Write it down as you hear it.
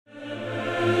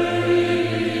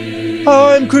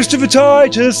I'm Christopher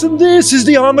Titus, and this is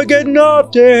the Armageddon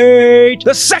Update.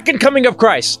 The second coming of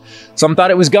Christ. Some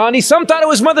thought it was Gandhi, some thought it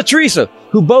was Mother Teresa,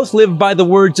 who both lived by the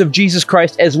words of Jesus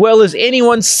Christ as well as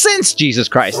anyone since Jesus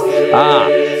Christ.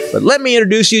 But let me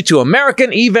introduce you to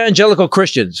American evangelical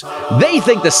Christians. They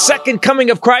think the second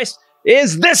coming of Christ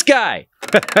is this guy.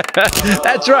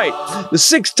 That's right. The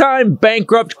 6-time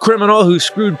bankrupt criminal who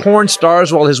screwed porn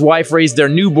stars while his wife raised their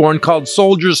newborn, called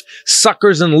soldiers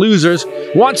suckers and losers,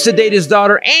 wants to date his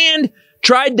daughter, and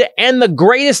tried to end the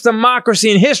greatest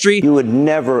democracy in history. You would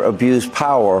never abuse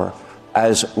power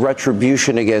as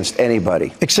retribution against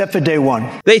anybody. Except for day one.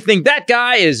 They think that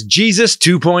guy is Jesus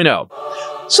 2.0.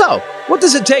 So, what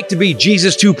does it take to be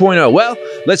Jesus 2.0? Well,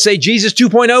 let's say Jesus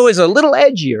 2.0 is a little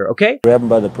edgier, okay? Grab him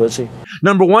by the pussy.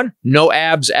 Number one, no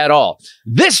abs at all.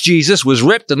 This Jesus was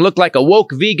ripped and looked like a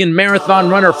woke vegan marathon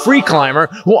runner free climber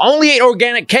who only ate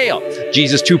organic kale.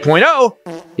 Jesus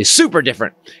 2.0 is super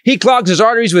different. He clogs his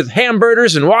arteries with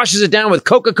hamburgers and washes it down with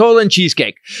Coca-Cola and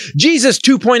cheesecake. Jesus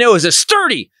 2.0 is a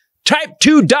sturdy, Type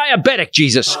 2 diabetic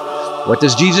Jesus. What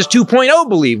does Jesus 2.0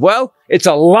 believe? Well, it's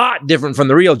a lot different from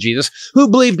the real Jesus, who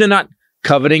believed in not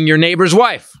coveting your neighbor's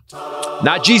wife.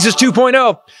 Not Jesus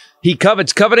 2.0. He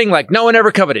covets coveting like no one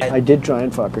ever coveted. I did try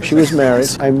and fuck her. She was married.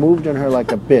 I moved on her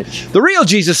like a bitch. The real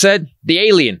Jesus said, the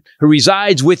alien who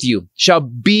resides with you shall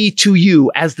be to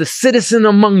you as the citizen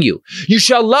among you. You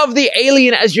shall love the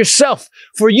alien as yourself,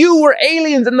 for you were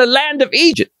aliens in the land of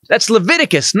Egypt. That's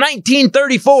Leviticus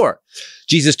 19:34.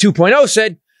 Jesus 2.0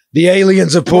 said, the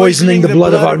aliens are poisoning the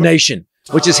blood of our nation,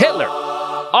 which is Hitler.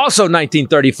 Also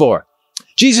 1934.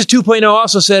 Jesus 2.0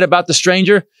 also said about the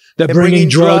stranger, they're bringing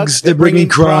drugs, they're bringing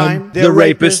crime, they're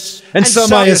rapists, and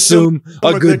some I assume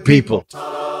are good people.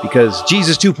 Because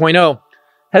Jesus 2.0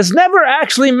 has never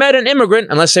actually met an immigrant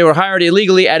unless they were hired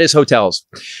illegally at his hotels.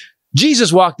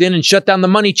 Jesus walked in and shut down the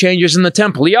money changers in the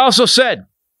temple. He also said,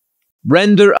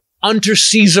 render unto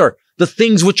Caesar the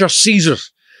things which are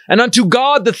Caesar's, and unto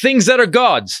God the things that are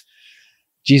God's.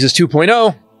 Jesus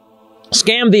 2.0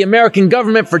 scammed the American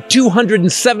government for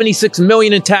 $276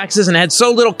 million in taxes and had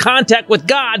so little contact with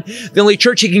God, the only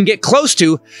church he can get close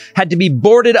to had to be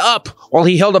boarded up while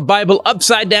he held a Bible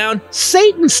upside down,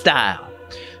 Satan style.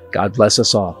 God bless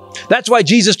us all. That's why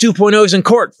Jesus 2.0 is in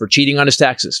court for cheating on his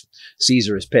taxes.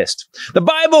 Caesar is pissed. The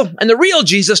Bible and the real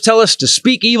Jesus tell us to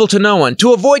speak evil to no one,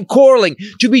 to avoid quarreling,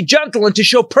 to be gentle, and to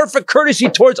show perfect courtesy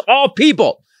towards all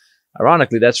people.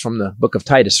 Ironically, that's from the book of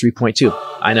Titus 3.2.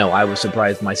 I know, I was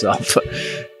surprised myself.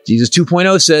 Jesus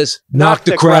 2.0 says, knock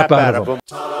the crap out of them.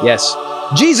 Yes,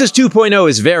 Jesus 2.0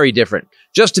 is very different.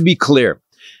 Just to be clear,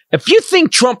 if you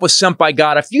think Trump was sent by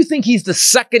God, if you think he's the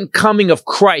second coming of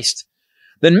Christ,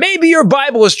 then maybe your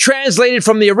Bible was translated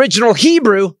from the original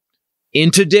Hebrew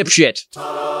into dipshit.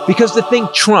 Because to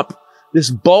think Trump, this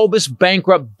bulbous,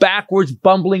 bankrupt, backwards,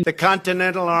 bumbling, the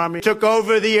Continental Army took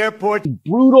over the airport,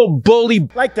 brutal bully,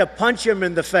 like to punch him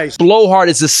in the face, blowhard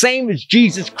is the same as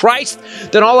Jesus Christ,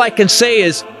 then all I can say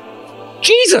is,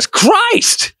 Jesus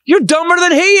Christ, you're dumber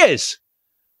than he is.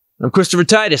 I'm Christopher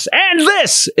Titus, and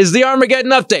this is the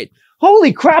Armageddon Update.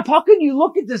 Holy crap, how can you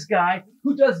look at this guy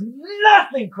who does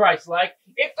nothing Christ-like?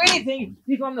 If anything,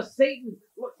 he's on the Satan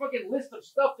fucking list of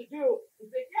stuff to do.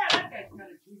 And think, yeah, that guy's kind of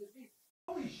Jesus.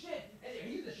 Holy shit,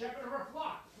 he's the shepherd of our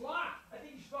flock. Flock. I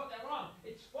think you spelled that wrong.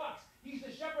 It's fucks. He's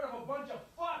the shepherd of a bunch of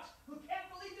fucks who can't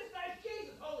believe this guy's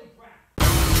Jesus. Holy crap.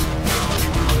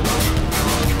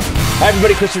 Hi,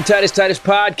 everybody. Christopher Titus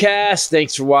Podcast.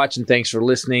 Thanks for watching. Thanks for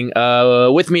listening.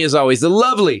 With me, as always, the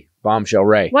lovely Bombshell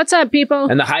Ray. What's up, people?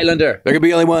 And the Highlander. There could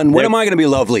be only one. When am I going to be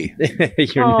lovely?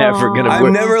 You're never going to be.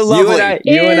 I'm never lovely.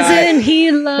 Isn't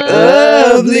he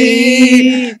lovely?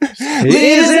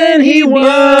 Isn't he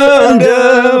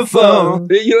wonderful?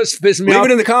 You know what's pissing me off? Leave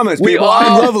it in the comments, people.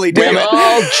 I'm lovely, damn it. We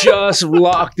all just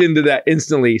locked into that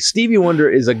instantly. Stevie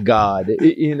Wonder is a god,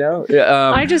 you know?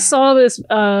 I just saw this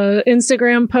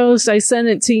Instagram post. I sent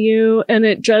it to you, and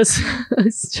it just,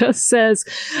 it just says,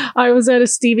 I was at a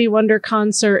Stevie Wonder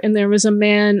concert, and there was a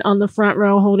man on the front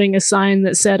row holding a sign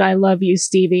that said, I love you,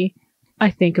 Stevie. I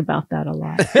think about that a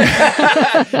lot.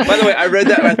 By the way, I read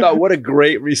that and I thought, what a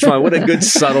great response. What a good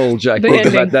subtle joke. I think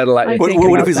about that a lot.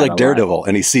 What if he's like Daredevil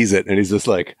and he sees it and he's just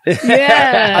like,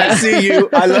 yeah, I see you.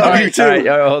 I love you too. All right,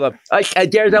 hold up.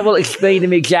 Daredevil explained to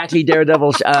me exactly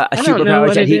Daredevil's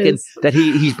superpowers that he can, that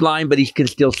he's blind, but he can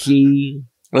still see.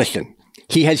 Listen,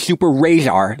 he has super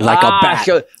razor like a bat,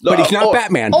 but he's not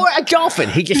Batman. Or a dolphin.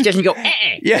 He just doesn't go,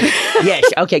 Yeah. Yes,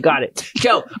 okay, got it.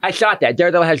 So I thought that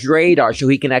Daredevil has radar so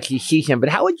he can actually see him. But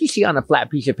how would you see on a flat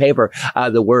piece of paper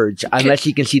the words unless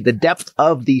you can see the depth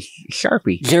of the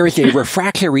Sharpie? There is a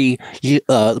refractory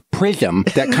prism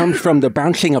that comes from the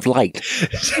bouncing of light.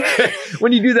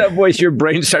 When you do that voice, your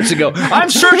brain starts to go, I'm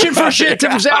searching for shit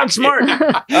to sound smart.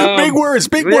 Big words,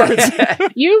 big words.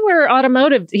 You were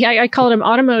automotive. Yeah, I called him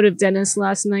automotive Dennis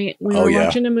last night. We were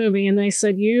watching a movie and I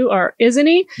said, you are, isn't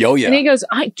he? Oh, yeah. And he goes,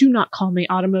 I do not call me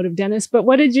automotive Dennis. But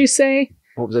what did you say?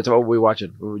 What was that? What were we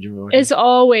watching? What would you be watching? It's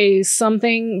always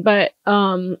something, but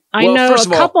I know a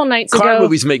couple nights ago. Car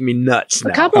movies make me nuts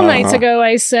now. A couple nights ago,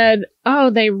 I said, oh,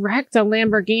 they wrecked a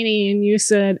Lamborghini. And you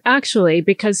said, actually,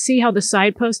 because see how the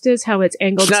side post is, how it's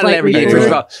angled It's not a slightly. Lamborghini. First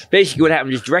of all, basically what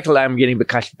happened is direct Lamborghini, but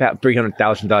cost about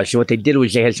 $300,000. So what they did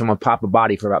was they had someone pop a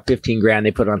body for about $15,000.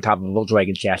 They put it on top of a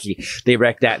Volkswagen chassis. They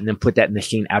wrecked that and then put that in the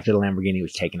scene after the Lamborghini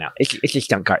was taken out. It's a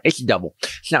stunt car. It's a double.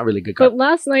 It's not a really good car. But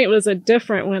last night was a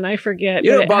different one. I forget.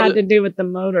 You know, But it had to do with the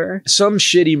motor. Some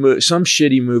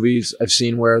shitty movies I've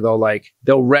seen where they'll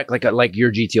wreck like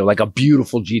your GTO, like a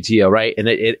beautiful GTO, right? And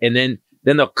then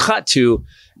they'll cut to,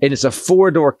 and it's a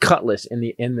 4-door Cutlass in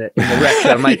the wreck.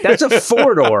 I'm like, that's a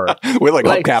 4-door With like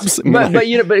hubcaps.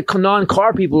 But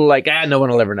non-car people are like, no one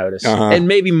will ever notice, and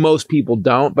maybe most people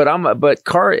don't. But like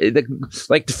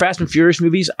the Fast and Furious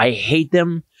movies, I hate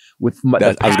them with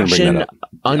the passion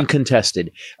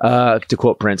uncontested. To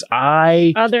quote Prince,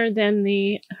 other than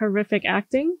the horrific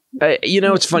acting.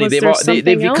 It's funny.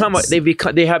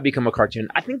 They have become a cartoon.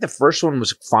 I think the first one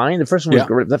was fine. The first one was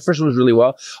great. The first one was really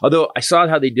well. Although I saw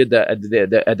how they did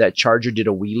that Charger did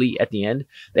a wheelie at the end.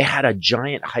 They had a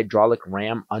giant hydraulic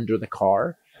ram under the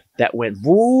car that went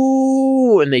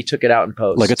woo, and they took it out in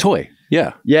post Like a toy.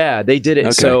 Yeah. Yeah, they did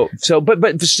it. Okay.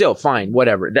 But still fine,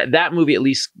 whatever. That movie at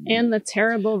least. And the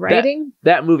terrible writing.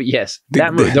 That movie, yes.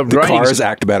 The cars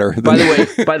act better. By the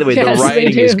way,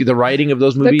 Yes, the writing of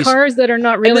those movies. The cars that are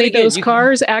not really those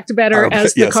cars act better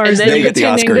as the cars that they get the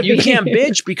pretending Oscar. to You be. can't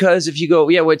bitch because if you go,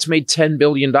 it's made $10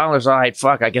 billion. All right,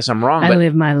 fuck, I guess I'm wrong. I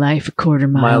live my life a quarter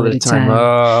mile at a time.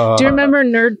 Oh. Do you remember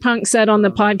Nerd Punk said on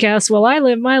the podcast, well, I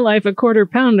live my life a quarter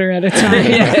pounder at a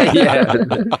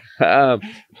time.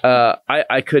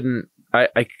 I couldn't.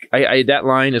 That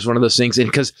line is one of those things. And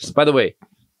because, by the way,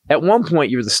 at one point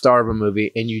you're the star of a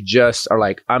movie and you just are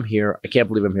like, I'm here. I can't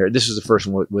believe I'm here. This is the first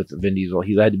one with Vin Diesel.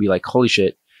 He had to be like, holy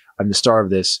shit, I'm the star of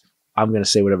this. I'm going to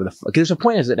say whatever the fuck. Because there's a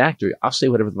point as an actor, I'll say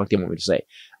whatever the fuck they want me to say.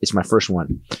 It's my first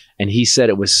one. And he said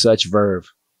it with such verve.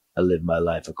 I live my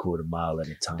life a quarter mile at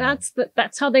a time.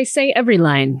 That's how they say every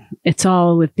line. It's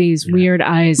all with these weird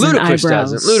eyes and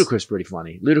eyebrows. Ludacris pretty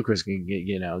funny. Ludacris can,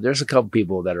 there's a couple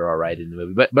people that are all right in the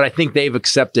movie, but I think they've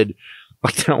accepted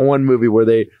like that one movie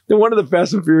where one of the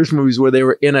Fast and Furious movies where they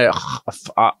were in a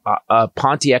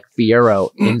Pontiac Fiero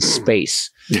in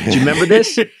space. Do you remember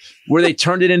this? Where they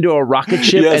turned it into a rocket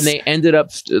ship and they ended up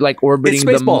like orbiting at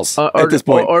this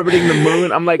point. orbiting the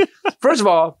moon. I'm like, first of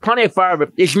all, Pontiac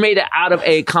Firebird is made out of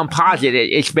a composite.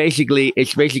 It's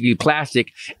basically plastic.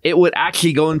 It would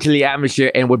actually go into the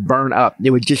atmosphere and would burn up. It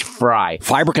would just fry.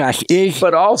 Fiberglass is,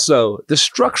 but also the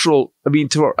structural. I mean,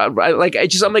 I'm like,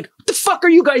 what the fuck are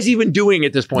you guys even doing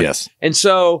at this point? Yes, and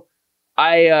so.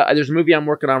 There's a movie I'm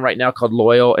working on right now called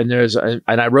Loyal, and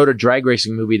I wrote a drag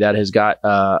racing movie that has got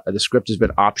the script has been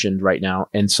optioned right now,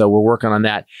 and so we're working on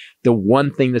that. The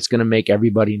one thing that's going to make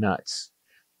everybody nuts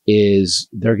is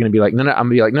they're going to be like, no. I'm going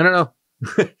to be like, no.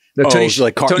 Tony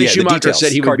Schumacher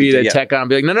said he would be the tech guy. I'm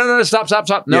be like, no, stop.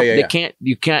 No, they can't.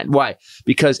 You can't. Why?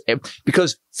 Because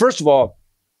first of all,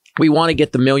 we want to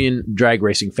get the million drag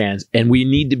racing fans, and we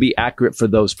need to be accurate for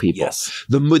those people. Yes.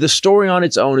 The story on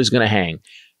its own is going to hang.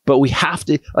 But we have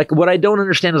to, like, what I don't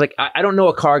understand is, like, I don't know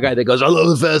a car guy that goes, I love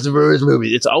the Fast and Furious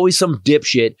movies. It's always some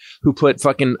dipshit who put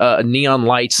fucking neon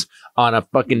lights on a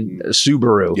fucking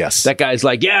Subaru. Yes. That guy's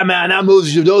like, yeah, man,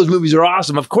 those movies are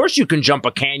awesome. Of course you can jump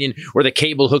a canyon where the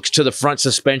cable hooks to the front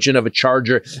suspension of a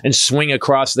Charger and swing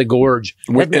across the gorge.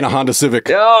 In a Honda Civic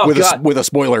with a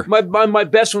spoiler. My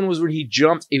best one was when he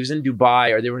jumped, he was in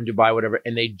Dubai, or they were in Dubai, whatever,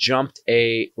 and they jumped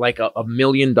a $1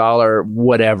 million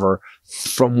whatever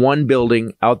from one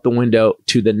building out the window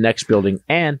to the next building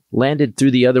and landed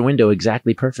through the other window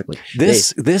exactly perfectly.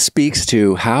 This speaks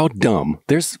to how dumb.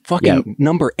 There's fucking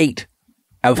number 8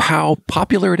 of how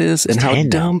popular it is and how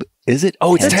dumb is it?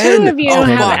 Oh, it's 10. The two of you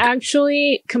have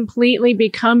actually completely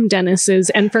become Dennis's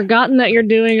and forgotten that you're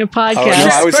doing a podcast.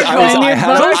 I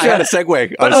had a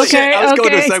segue.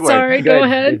 Okay, sorry, go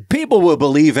ahead. People will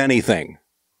believe anything.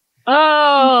 Oh,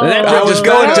 I was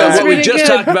going to what we just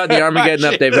talked about, the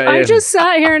Armageddon update. I just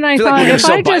sat here and I thought, like if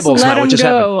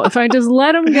I just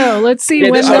let him go, let's see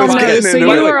when they'll know. So you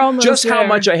were almost just there. how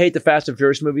much I hate the Fast and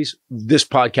Furious movies. This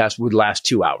podcast would last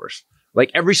 2 hours. Like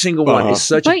every single one is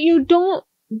such. But you don't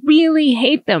really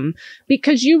hate them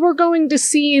because you were going to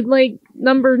see like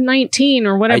number 19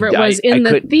 or whatever it was in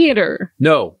the theater.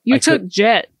 No, you took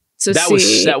Jet.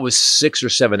 That was 6 or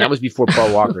 7. That was before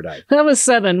Paul Walker died. That was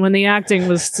 7 when the acting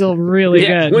was still really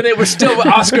good. When they were still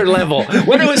Oscar level.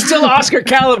 When it was still Oscar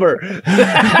caliber.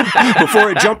 Before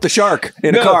it jumped the shark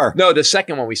in a car. No, the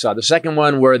second one we saw. The second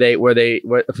one where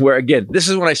again, this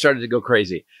is when I started to go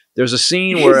crazy. There's a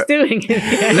scene where he's doing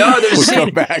it. No, there's a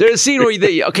scene where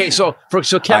so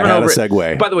Kevin over.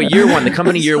 Segue. By the way, the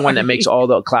company Year One that makes all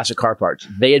the classic car parts.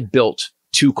 They had built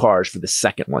 2 cars for the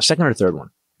second or third one.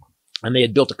 And they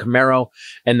had built a Camaro,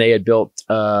 and they had built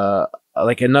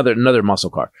like another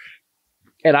muscle car.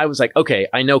 And I was like, okay,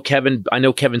 I know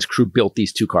Kevin's crew built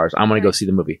these 2 cars. I'm going to go see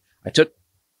the movie. I took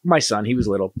my son. He was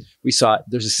little. We saw it.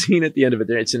 There's a scene at the end of it.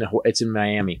 It's in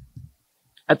Miami.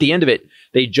 At the end of it,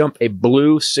 they jump a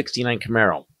blue '69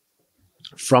 Camaro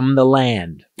from the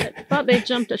land. I thought they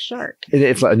jumped a shark.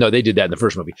 No, they did that in the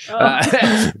first movie. Oh.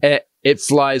 It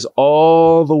flies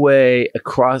all the way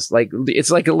across, it's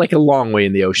like a long way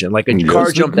in the ocean, like a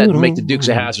car jump that make the Dukes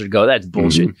of Hazzard go. That's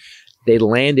bullshit. Mm-hmm. They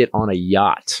land it on a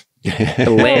yacht. And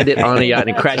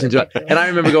it crashed into it. And I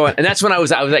remember going, and that's when I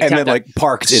was like, and then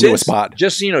parked into a spot.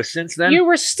 Just so you know, since then you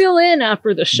were still in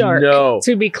After the Shark. No,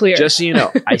 to be clear, just so you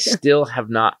know,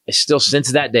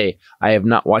 since that day, I have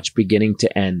not watched beginning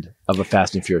to end of a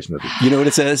Fast and Furious movie. You know what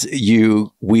it says?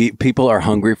 People are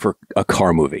hungry for a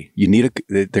car movie.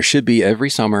 There should be every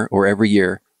summer or every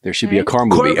year there should be a car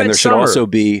movie, Corvette and there should summer. also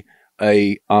be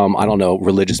a I don't know,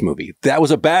 religious movie. That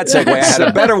was a bad segue. I had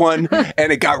a better one,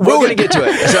 and it got ruined. We're going to get to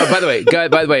it. So, by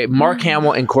the way, Mark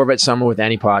Hamill and Corvette Summer with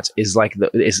Annie Potts is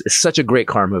is such a great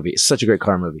car movie. It's such a great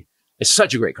car movie. It's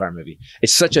such a great car movie.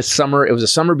 It's such a summer. It was a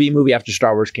summer B movie after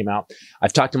Star Wars came out.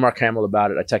 I've talked to Mark Hamill about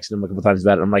it. I texted him a couple times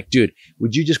about it. I'm like, dude,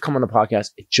 would you just come on the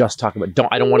podcast and just talk about?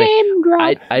 I don't want to.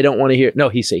 I don't want to hear. No,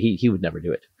 he would never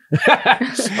do it.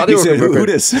 He said, who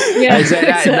this? Yeah,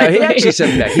 no, he actually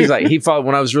said that. He's like, he followed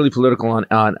when I was really political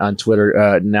on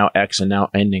Twitter, now X and now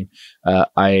ending.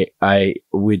 I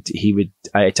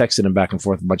texted him back and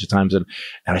forth a bunch of times, and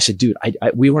I said, dude,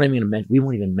 we won't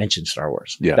even mention Star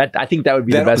Wars. Yeah, I think that would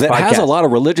be the best. That podcast. has a lot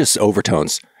of religious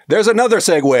overtones. There's another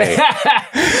segue.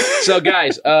 So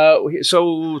guys,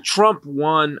 so Trump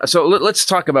won. So let's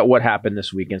talk about what happened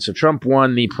this weekend. So Trump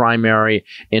won the primary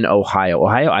in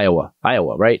Iowa,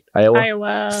 right?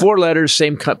 Iowa. 4 letters,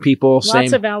 same people,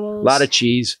 lots of vowels, lot of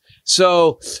cheese.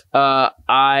 So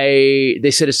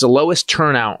they said it's the lowest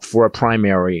turnout for a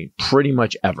primary pretty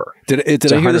much ever.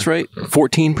 Did I hear this right?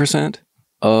 14%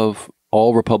 of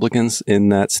all Republicans in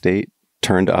that state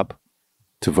turned up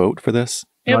to vote for this.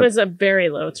 It was a very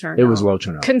low turnout. It was low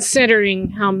turnout. Considering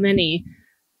how many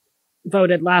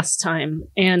voted last time.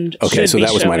 And okay, so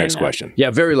that was my next question.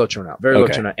 Yeah, very low turnout. Very low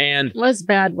turnout. And it was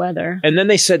bad weather. And then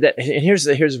they said that, and here's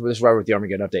why with the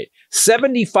Armageddon update.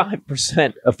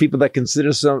 75% of people that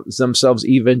consider themselves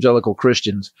evangelical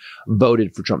Christians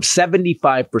voted for Trump.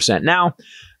 75%. Now,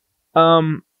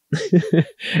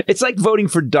 it's like voting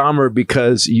for Dahmer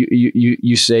because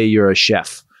you say you're a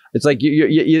chef. It's like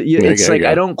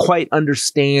I don't quite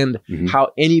understand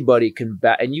how anybody can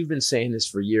and you've been saying this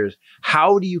for years.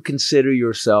 How do you consider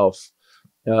yourself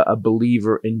a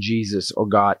believer in Jesus or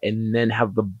God and then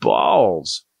have the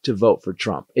balls to vote for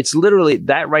Trump? It's literally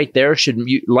that right there.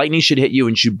 Lightning should hit you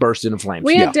and should burst into flames.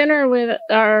 We had dinner with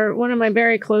one of my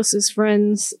very closest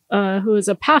friends, who is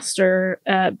a pastor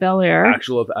at Bel Air.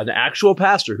 An actual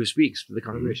pastor who speaks to the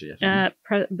congregation. Yes.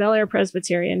 At Bel Air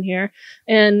Presbyterian here,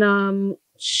 and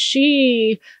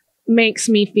she makes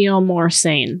me feel more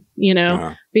sane,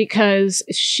 because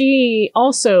she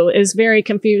also is very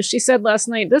confused. She said last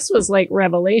night, this was like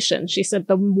revelation. She said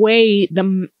the way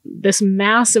this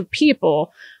mass of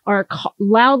people are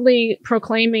loudly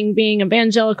proclaiming being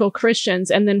evangelical Christians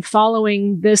and then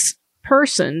following this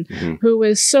person who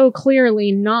is so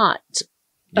clearly not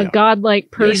a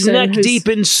godlike person. He's neck deep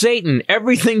in Satan.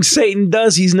 Everything Satan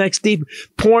does, he's neck deep.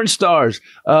 Porn stars,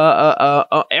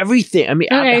 everything. I mean,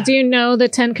 okay. Do you know the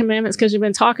 10 Commandments? Because you've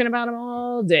been talking about them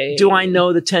all day. Do I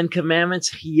know the 10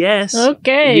 Commandments? Yes.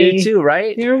 Okay. You too,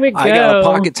 right? Here we go. I got a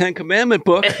pocket 10 Commandment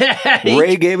book.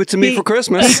 Ray gave it to me for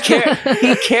Christmas.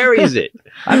 He carries it.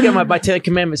 I've got my 10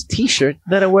 Commandments T-shirt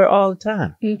that I wear all the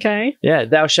time. Okay. Yeah.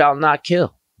 Thou shalt not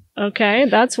kill. Okay,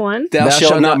 that's one. Thou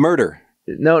shalt not murder.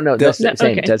 No, that's the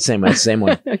same. Okay. That's the same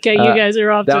one. Okay, you guys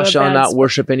are off to Thou a shalt bad not spot.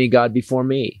 worship any god before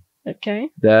me. Okay.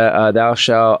 Thou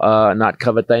shalt not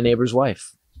covet thy neighbor's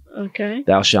wife. Okay.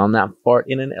 Thou shalt not fart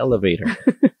in an elevator.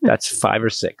 That's 5 or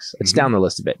 6. It's down the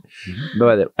list a bit.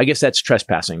 But I guess that's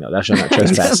trespassing, though. Thou shalt not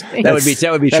trespass. that would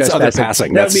be that's trespassing. other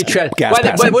passing. That would be gas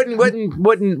passing.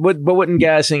 wouldn't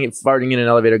gassing, farting in an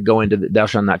elevator go into thou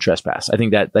shalt not trespass? I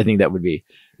think that would be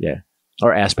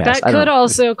or ass pass. That could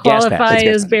also qualify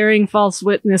as bearing false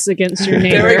witness against your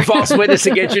neighbor. Bearing false witness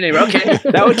against your neighbor. Okay,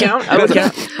 that would count.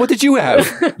 What did you have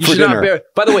You for should not dinner? bear.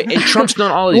 By the way, and Trump's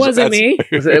done all of these. Wasn't me.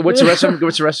 What's the rest of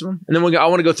them? And then I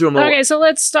want to go through them. Okay, so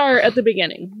let's start at the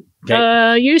beginning.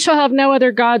 Okay. You shall have no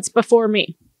other gods before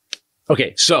me.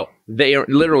 Okay, so they are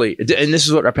literally, and this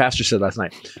is what our pastor said last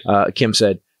night. Kim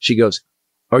said, she goes,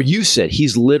 or you said,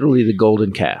 he's literally the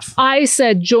golden calf. I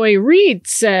said, Joy Reid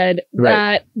said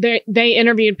that they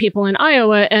interviewed people in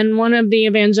Iowa, and one of the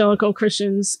evangelical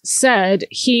Christians said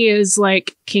he is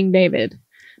like King David.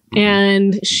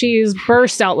 And she's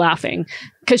burst out laughing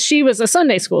because she was a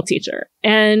Sunday school teacher.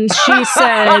 And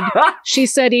she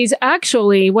said he's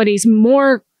actually what he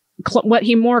more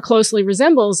closely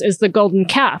resembles is the golden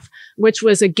calf, which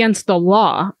was against the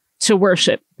law to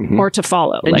worship or to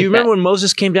follow. And do you remember when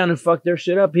Moses came down and fucked their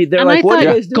shit up? They're and like, what are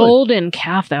you guys doing? Golden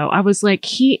calf, though. I was like,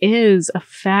 he is a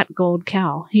fat gold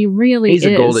cow. He really is.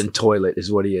 He's a golden toilet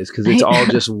is what he is, because it's all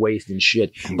just waste and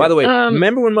shit. By the way,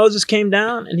 remember when Moses came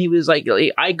down and he was like,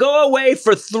 I go away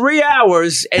for 3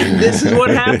 hours and this is what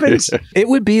happens? It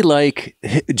would be like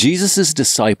Jesus's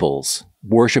disciples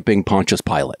worshiping Pontius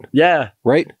Pilate. Yeah.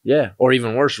 Right? Yeah. Or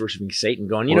even worse, worshiping Satan,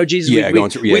 going, Jesus,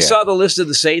 we saw the list of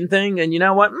the Satan thing, and you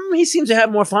know what? He seems to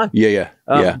have more fun. Yeah.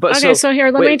 But okay, so here,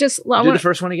 let me just... do the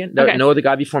first one again? Okay. No other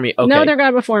God before me. Okay. No other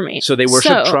God before me. So they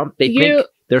worship Trump.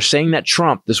 They're saying that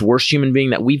Trump, this worst human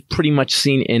being that we've pretty much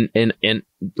seen in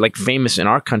like famous in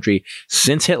our country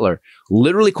since Hitler,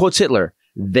 literally quotes Hitler.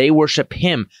 They worship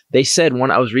him. They said,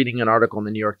 I was reading an article in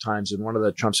the New York Times, and one of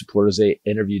the Trump supporters they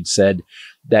interviewed said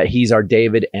that he's our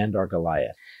David and our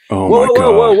Goliath. Oh, my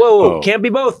God. Whoa. Can't be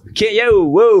both.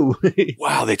 Whoa.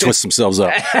 Wow, they twist themselves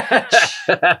up.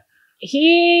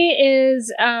 He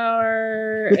is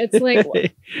our... It's like...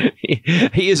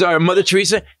 He is our Mother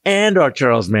Teresa and our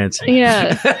Charles Manson.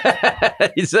 Yeah.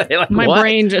 Like, my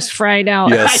brain just fried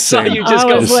out. Yes, I saw you just I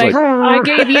go was like,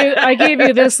 I gave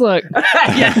you this look.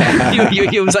 Yeah,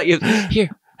 you was like, here,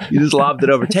 you just lobbed it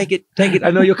over. Take it.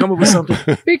 I know you'll come up with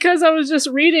something. Because I was just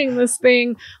reading this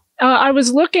thing. I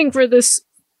was looking for this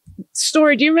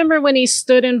story. Do you remember when he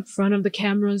stood in front of the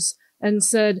cameras and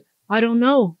said, I don't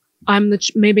know,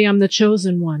 maybe I'm the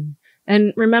chosen one.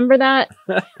 And remember that?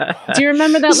 Do you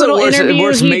remember that little interview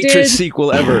worst he Matrix did?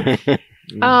 sequel ever.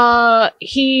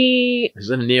 He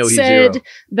said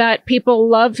that people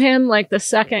love him like the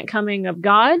second coming of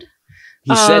God.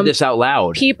 He said this out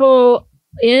loud. People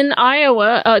in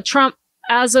Iowa, Trump,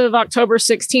 as of October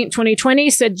 16th, 2020,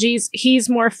 said he's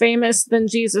more famous than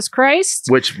Jesus Christ.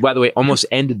 Which, by the way, almost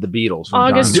ended the Beatles.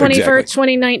 August 21st,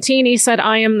 2019, he said,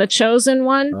 I am the chosen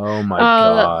one. Oh my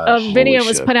gosh. A video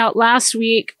was put out last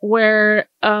week where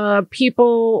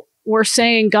people were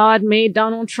saying God made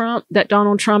Donald Trump, that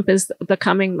Donald Trump is the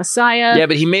coming Messiah. Yeah,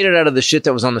 but he made it out of the shit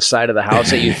that was on the side of the house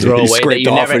that you throw away,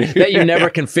 that you never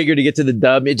configure to get to the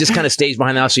dub. It just kind of stays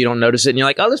behind the house so you don't notice it. And you're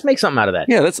like, oh, let's make something out of that.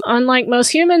 Yeah, that's... Unlike most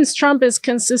humans, Trump is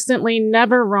consistently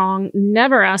never wrong,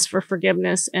 never asks for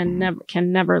forgiveness, and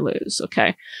can never lose.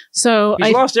 Okay. So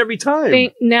he's lost every time.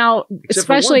 Think now,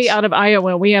 especially out of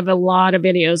Iowa, we have a lot of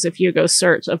videos, if you go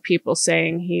search, of people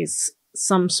saying he's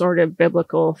some sort of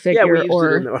biblical figure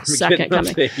or second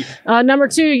coming. Number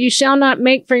 2, you shall not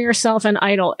make for yourself an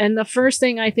idol. And the first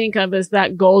thing I think of is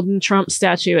that golden Trump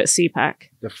statue at CPAC.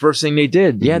 The first thing they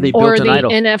did. Yeah, they built an idol.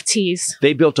 Or the NFTs.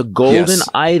 They built a golden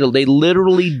idol. They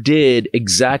literally did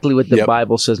exactly what the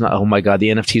Bible says. Oh my God,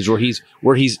 the NFTs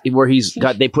where he's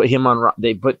got, they put him on,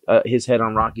 they put his head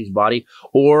on Rocky's body,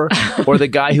 or the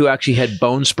guy who actually had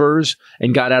bone spurs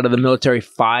and got out of the military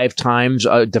 5 times,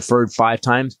 deferred 5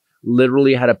 times.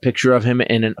 Literally had a picture of him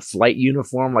in a flight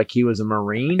uniform like he was a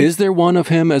Marine. Is there one of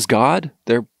him as God?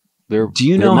 Do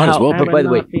you know how, but by the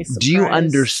way, do you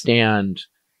understand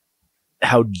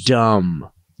how dumb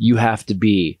you have to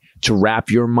be to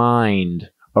wrap your mind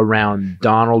around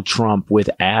Donald Trump with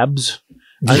abs?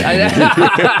 Like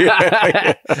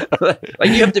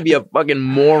you have to be a fucking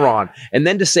moron. And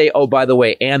then to say, oh, by the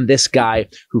way, and this guy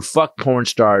who fucked porn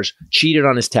stars, cheated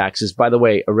on his taxes. By the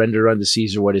way, render unto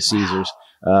Caesar what is Caesar's.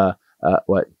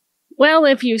 What? Well,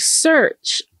 if you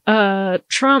search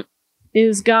Trump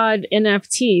is God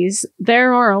NFTs,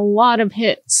 there are a lot of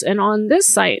hits. And on this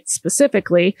site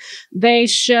specifically, they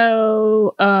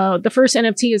show the first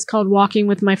NFT is called Walking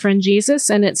with My Friend Jesus,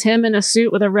 and it's him in a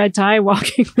suit with a red tie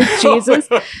walking with Jesus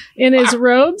in his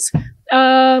robes.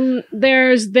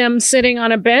 There's them sitting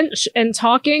on a bench and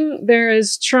talking. There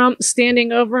is Trump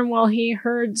standing over him while he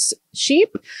herds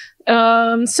sheep.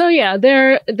 So yeah,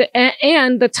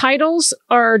 and the titles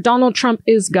are Donald Trump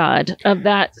is God of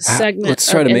that segment of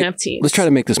NFTs. Let's try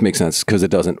to make this make sense, because it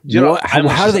doesn't.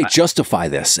 How do they justify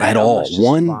this at all?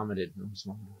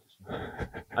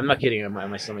 I'm not kidding.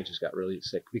 My stomach just got really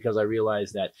sick because I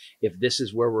realized that if this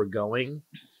is where we're going,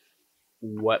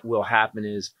 what will happen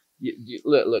is,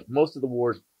 look, most of the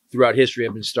wars throughout history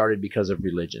have been started because of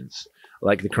religions.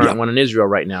 Like the current one in Israel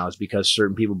right now is because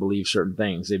certain people believe certain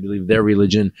things. They believe their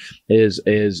religion is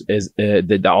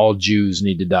that all Jews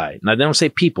need to die. Now they don't say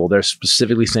people; they're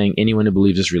specifically saying anyone who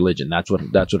believes this religion. That's what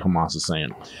Hamas is saying.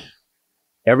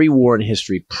 Every war in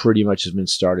history pretty much has been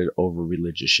started over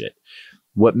religious shit.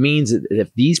 What means that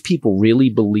if these people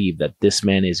really believe that this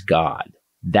man is God,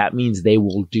 that means they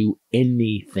will do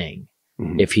anything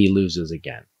if he loses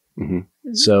again.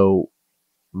 So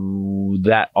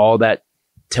all that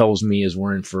tells me is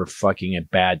we're in for fucking a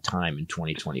bad time in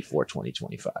 2024,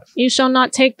 2025. You shall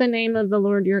not take the name of the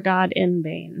Lord your God in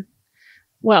vain.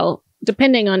 Well,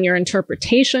 depending on your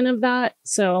interpretation of that.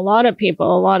 So a lot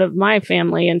of my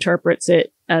family interprets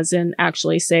it as in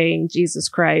actually saying Jesus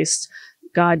Christ,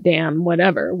 goddamn,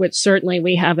 whatever, which certainly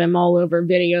we have him all over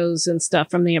videos and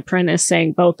stuff from The Apprentice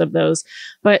saying both of those.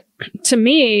 But to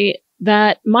me,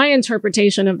 that my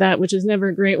interpretation of that, which is never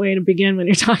a great way to begin when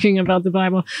you're talking about the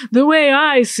Bible, the way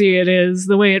I see it is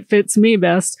the way it fits me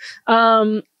best,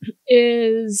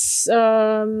 is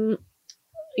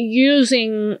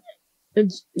using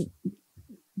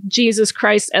Jesus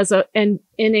Christ as in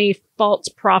a false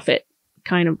prophet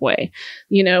kind of way,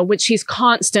 which he's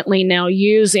constantly now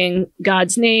using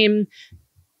God's name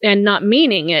and not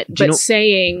meaning it, but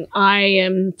saying, I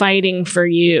am fighting for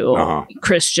you,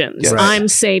 Christians. Yes. I'm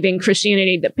saving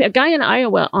Christianity. A guy in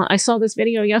Iowa, I saw this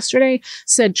video yesterday,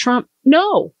 said Trump,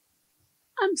 no,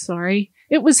 I'm sorry.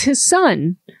 It was his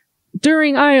son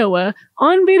during Iowa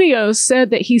on video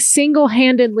said that he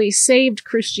single-handedly saved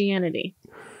Christianity.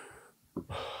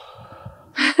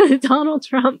 Donald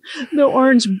Trump, the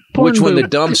orange porn Which one, boob. the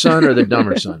dumb son or the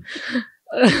dumber son?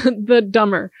 The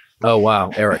dumber. Oh,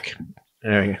 wow. Eric.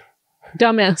 There you go.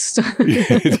 Dumbest.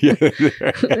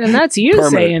 And that's you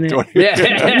saying it.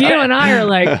 Yeah. You and I are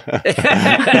like.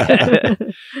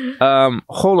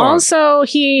 Hold on. Also,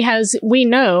 we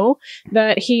know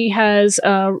that he has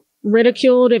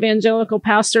ridiculed evangelical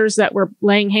pastors that were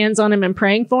laying hands on him and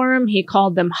praying for him. He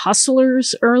called them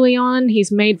hustlers early on.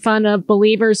 He's made fun of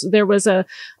believers. There was a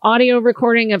audio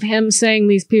recording of him saying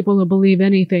these people will believe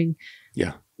anything.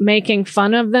 Yeah. Making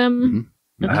fun of them.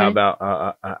 Okay. How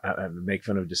about make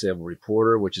fun of a disabled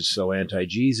reporter, which is so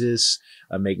anti-Jesus,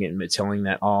 telling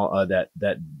that all that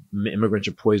immigrants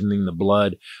are poisoning the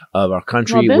blood of our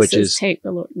country, which is take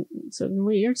the Lord. So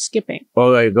you're skipping.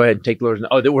 Oh, right, go ahead, take the Lord's.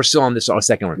 Oh, we're still on this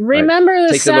second one. Remember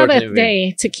the Sabbath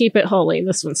day to keep it holy.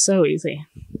 This one's so easy.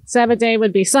 Sabbath day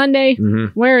would be Sunday.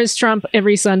 Where is Trump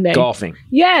every Sunday? Golfing.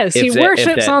 Yes, he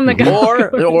worships on the golf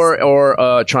course.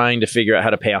 Or trying to figure out how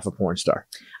to pay off a porn star.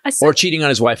 Or cheating on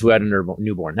his wife who had a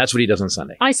newborn. That's what he does on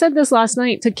Sunday. I said this last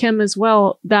night to Kim as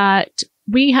well, that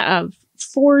we have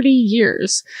 40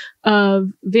 years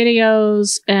of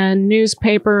videos and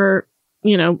newspaper,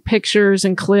 pictures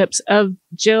and clips of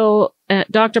Jill,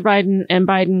 Dr. Biden and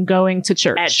Biden going to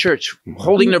church. At church,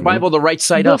 holding their Bible the right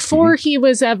side up. Before he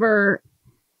was ever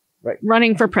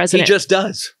running for president. He just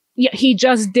does. Yeah, he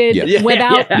just did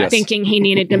without thinking he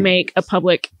needed to make a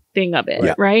public thing of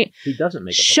it, right? He doesn't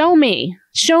make it.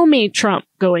 Show me Trump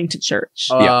going to church.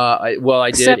 I did.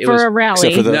 Except for a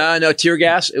rally. No, tear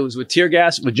gas. It was with tear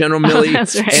gas with General Milley,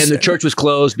 and the church was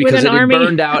closed because it had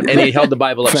burned out, and he held the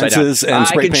Bible upside down. And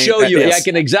I can show you. I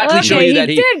can exactly show you that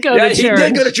he did go to church. He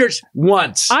did go to church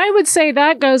once. I would say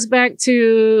that goes back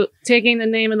to taking the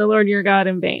name of the Lord your God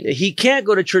in vain. He can't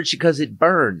go to church because it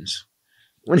burns.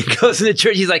 When he goes into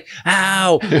church, he's like,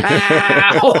 ow,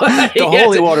 ow. The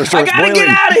holy water starts boiling. I gotta get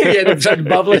out of here. And it starts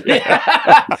bubbling.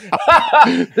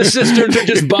 The cisterns are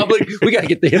just bubbling. We gotta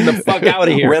get him the fuck out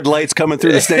of here. Red lights coming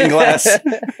through the stained glass.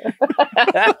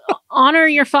 Honor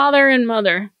your father and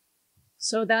mother,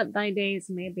 so that thy days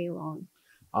may be long.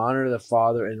 Honor the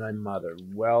father and thy mother.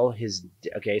 Well,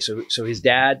 so his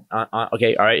dad,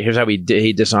 okay, all right, here's how he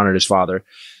dishonored his father.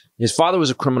 His father was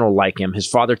a criminal like him. His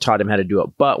father taught him how to do it.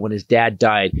 But when his dad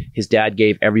died, his dad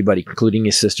gave everybody, including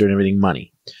his sister and everything,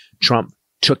 money. Trump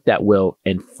took that will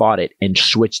and fought it and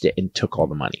switched it and took all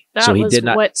the money. That so he was did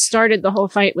not. what started the whole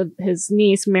fight with his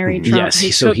niece, Mary Trump, Yes,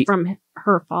 he so took from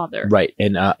her father. Right,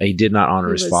 and he did not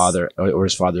honor his was father or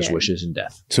his father's dead. wishes in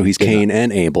death. So he's Cain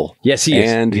and Abel. Yes, he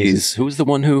is. And who's the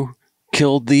one who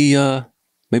killed the?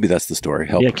 Maybe that's the story.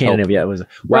 Help. Yeah, Cain and Abel. Yeah, it was.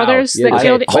 Wow. Brothers Yeah, that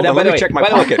killed. Hold on, let me check my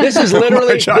pocket. This is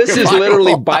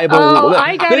literally Bible. Oh,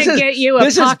 I gotta get you a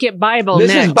pocket Bible this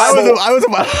next. Is Bible,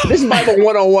 this is Bible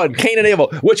 101. Cain and Abel.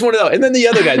 Which one of those? And then the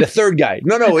other guy, the third guy.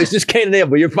 No, it's just Cain and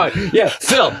Abel. You're fine. Yeah,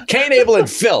 Phil. Cain, Abel, and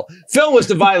Phil. Phil was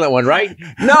the violent one, right?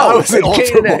 No, I was an altar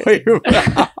Cain boy,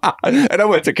 and I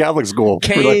went to Catholic school.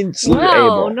 Cain,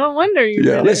 Wow, Abel. no wonder you.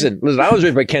 Yeah. Did it. Listen. I was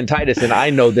raised by Ken Titus, and I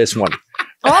know this one.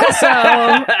 Also,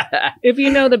 if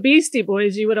you know the Beastie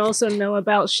Boys, you would also know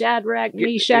about Shadrach,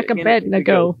 Meshach,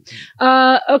 Abednego.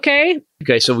 Okay.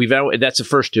 Okay, so that's the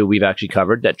first two we've actually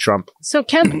covered that Trump. So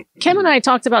Kim and I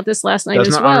talked about this last night Does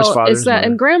as not honor his well. father Is and that mother.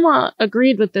 and Grandma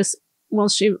agreed with this while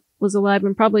she was alive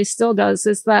and probably still does,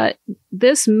 is that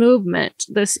this movement,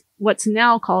 this what's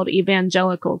now called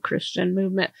evangelical Christian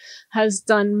movement, has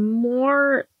done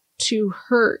more to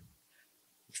hurt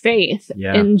faith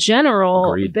in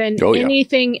general than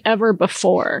anything ever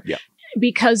before. Yeah.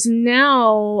 Because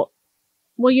now,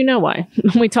 well, you know why.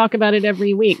 We talk about it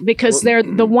every week. Because they're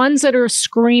the ones that are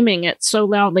screaming it so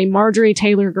loudly. Marjorie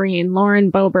Taylor Greene, Lauren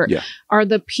Boebert are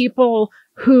the people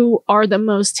who are the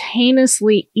most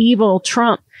heinously evil,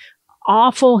 Trump,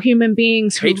 awful human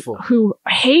beings who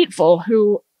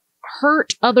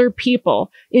hurt other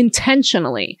people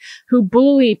intentionally, who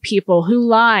bully people, who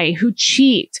lie, who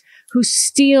cheat, who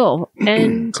steal,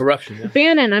 and corruption. Yeah.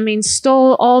 Bannon,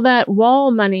 stole all that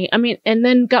wall money. And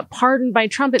then got pardoned by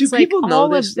Trump. It's Do like people know all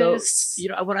this, of though? this. You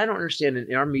know what I don't understand,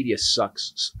 and our media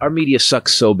sucks. Our media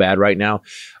sucks so bad right now.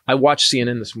 I watched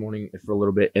CNN this morning for a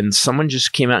little bit, and someone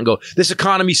just came out and go, "This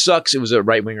economy sucks." It was a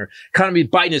right winger.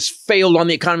 Biden has failed on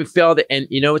the economy, failed. And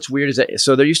you know what's weird is that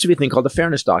so there used to be a thing called the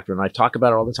fairness doctrine. I talk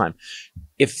about it all the time.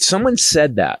 If someone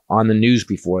said that on the news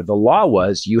before, the law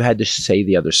was you had to say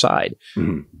the other side.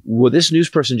 Mm-hmm. Well, this news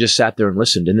person just sat there and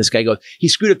listened, and this guy goes, "He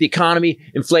screwed up the economy,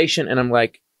 inflation," and I'm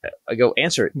like, I go,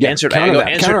 answer it. Answer it. I go,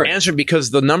 answer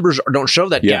because the numbers don't show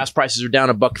that. Gas prices are down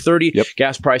 $1.30. Yep.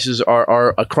 Gas prices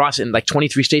are across in like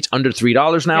 23 states under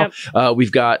 $3 now. Yep.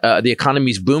 We've got the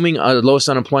economy's booming, lowest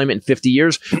unemployment in 50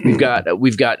 years. We've got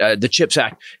the CHIPS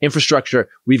Act, infrastructure.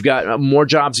 We've got more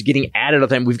jobs getting added all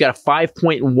the time. We've got a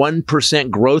 5.1%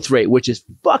 growth rate, which is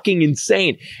fucking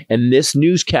insane. And this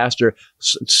newscaster,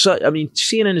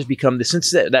 CNN has become, since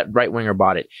that right winger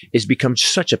bought it, has become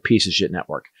such a piece of shit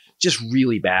network. Just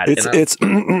really bad.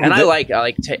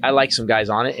 I like some guys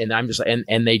on it, and I'm just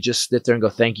and they just sit there and go,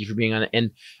 "Thank you for being on it." And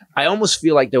I almost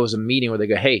feel like there was a meeting where they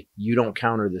go, "Hey, you don't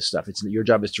counter this stuff. It's your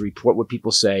job is to report what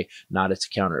people say, not to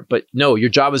counter it." But no,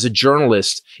 your job as a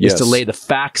journalist is to lay the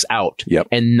facts out,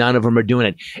 and none of them are doing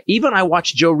it. Even I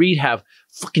watched Joe Reed have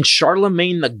fucking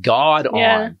Charlemagne the God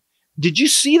on. Did you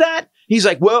see that? He's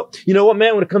like, well, you know what,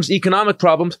 man, when it comes to economic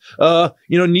problems,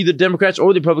 neither Democrats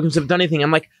or the Republicans have done anything.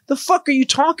 I'm like, the fuck are you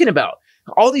talking about?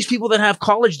 All these people that have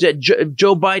college debt,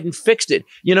 Joe Biden fixed it,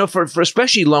 for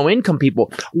especially low income people.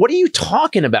 What are you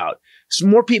talking about? So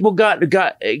more people got their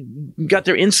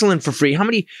insulin for free. How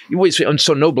many?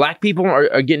 So no black people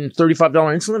are getting $35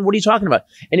 insulin? What are you talking about?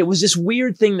 And it was this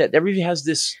weird thing that everybody has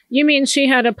this. You mean she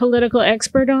had a political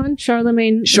expert on?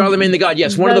 Charlemagne the God.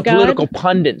 Yes, one of the political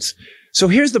pundits. So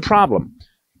here's the problem.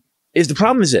 The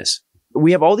problem is this.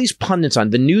 We have all these pundits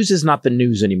on. The news is not the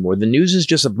news anymore. The news is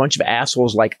just a bunch of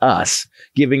assholes like us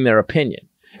giving their opinion.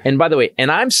 And by the way,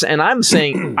 I'm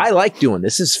saying I like doing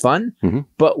this. This is fun,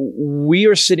 but we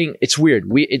are sitting. It's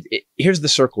weird. Here's the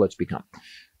circle it's become.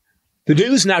 The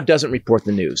news now doesn't report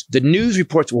the news. The news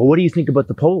reports, well, what do you think about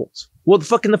the polls? Well, the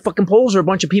fucking polls are a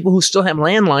bunch of people who still have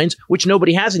landlines, which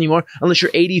nobody has anymore, unless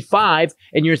you're 85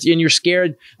 and you're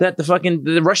scared that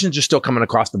the Russians are still coming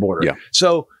across the border. Yeah.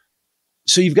 So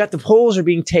you've got the polls are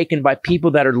being taken by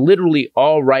people that are literally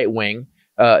all right wing.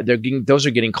 Those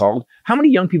are getting called. How many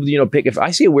young people do you know pick? If I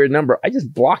see a weird number, I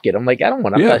just block it. I'm like, I don't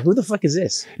want to. Who the fuck is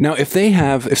this? Now,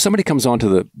 if somebody comes onto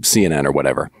the CNN or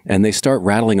whatever and they start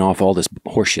rattling off all this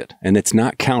horseshit and it's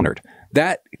not countered,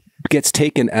 that gets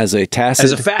taken as a tacit.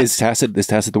 As a fact. Is tacit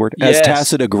the word? Yes. As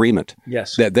tacit agreement.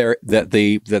 Yes. That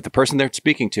the person they're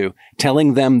speaking to,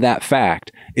 telling them that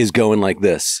fact, is going like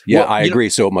this. Yeah, I agree.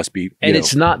 So it must be. And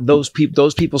it's not those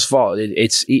people's fault.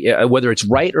 It's whether it's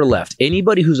right or left.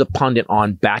 Anybody who's a pundit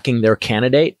on backing their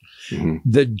candidate,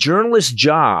 The journalist's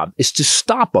job is to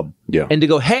stop them and to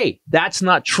go, hey, that's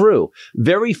not true.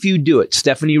 Very few do it.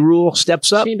 Stephanie Rule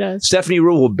steps up. She does. Stephanie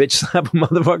Rule will bitch slap a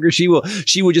motherfucker.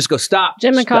 She will just go, stop.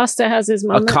 Jim stop. Acosta has his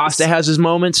moments. Acosta has his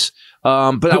moments.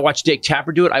 But I watched Jake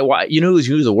Tapper do it. You know who's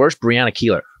the worst? Brianna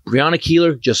Keeler. Brianna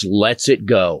Keeler just lets it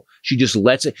go. She just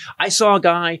lets it. I saw a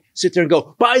guy sit there and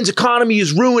go, Biden's economy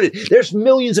is ruined. There's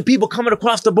millions of people coming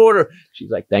across the border. She's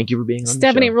like, thank you for being on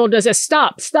Stephanie the show. Rule does it.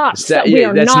 Stop. Yeah, we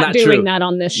are not doing true. that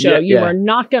on this show. You are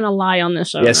not going to lie on this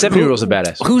show. Yeah, Stephanie Rule's a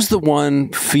badass. Who's the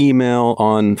one female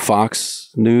on Fox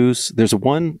News? There's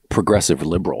one progressive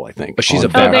liberal, I think. But she's a Oh,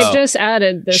 badass. they just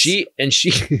added this. She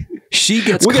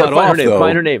gets we cut gotta off, though.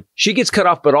 Find her name. She gets cut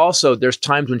off, but also there's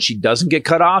times when she doesn't get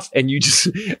cut off, and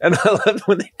and I love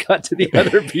when they cut to the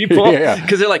other people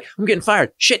because they're like, I'm getting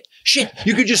fired. Shit.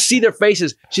 You could just see their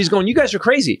faces. She's going, you guys are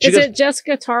crazy. She Is goes, it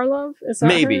Jessica Tarlov? Is that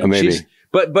maybe. her? Maybe.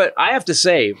 But I have to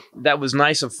say that was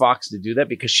nice of Fox to do that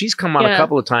because she's come on a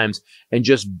couple of times and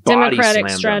just body Democratic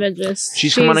slammed strategist. them.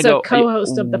 She's come on and go,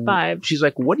 co-host of the Five. She's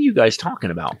like, what are you guys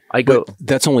talking about? I go, But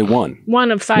that's only one.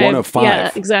 One of five. One of five. Yeah,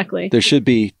 exactly. There should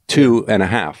be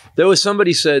 2.5. There was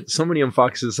somebody on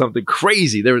Fox said something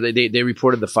crazy. They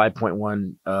reported the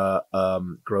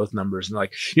 5.1 growth numbers and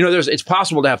like, it's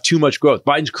possible to have too much growth.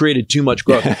 Biden's created too much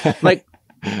growth. Like,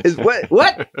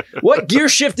 what gear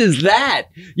shift is that?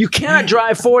 You cannot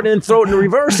drive forward and then throw it in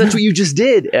reverse. That's what you just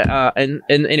did. And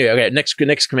anyway, okay.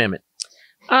 Next commandment.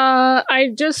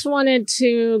 I just wanted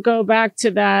to go back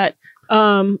to that.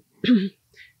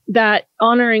 That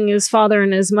honoring his father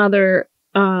and his mother.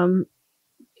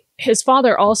 His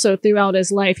father also throughout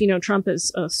his life, Trump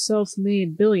is a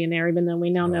self-made billionaire, even though we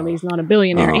now know he's not a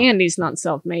billionaire and he's not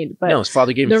self-made. But no, his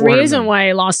father gave him the $400 reason million. why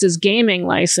he lost his gaming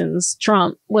license,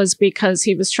 Trump, was because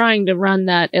he was trying to run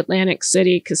that Atlantic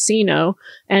City casino.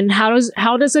 And how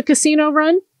does a casino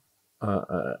run?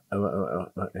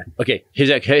 Okay,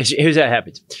 here's how it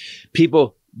happens.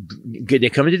 People, they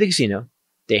come into the casino.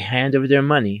 They hand over their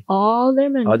money. All their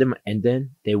money. And then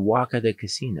they walk out of the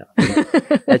casino.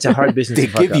 That's a hard business They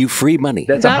to fuck give up. you free money.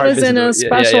 That's that a hard was in a business.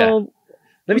 special...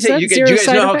 Let me tell you, do you guys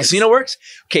know how a casino works?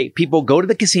 Okay, people go to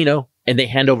the casino and they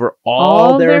hand over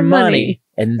all their money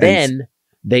and then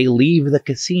they leave the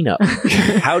casino.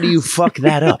 How do you fuck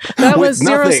that up? That was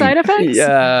zero nothing. side effects?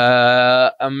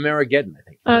 Amerigeddon, I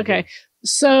think. Okay.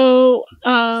 So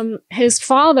his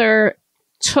father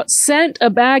sent a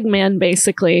bagman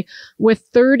basically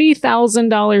with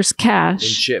 $30,000 cash. In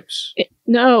chips.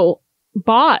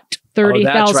 Bought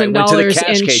 $30,000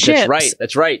 in chips.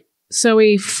 That's right. So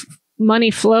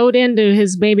money flowed into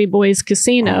his baby boy's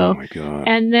casino. Oh my God.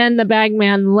 And then the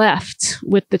bagman left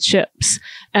with the chips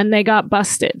and they got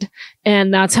busted.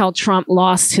 And that's how Trump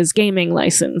lost his gaming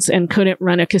license and couldn't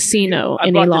run a casino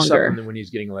any I brought this longer. up when he was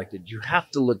getting elected. You have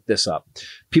to look this up.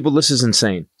 People, this is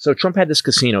insane. So Trump had this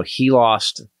casino. He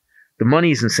lost. The money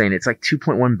is insane. It's like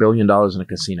 $2.1 billion in a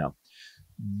casino.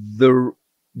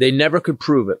 They never could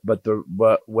prove it, but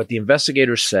what the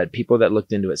investigators said, people that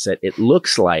looked into it said, it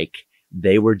looks like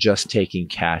they were just taking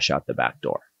cash out the back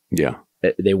door. Yeah.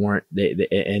 They weren't,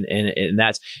 and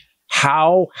that's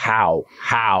how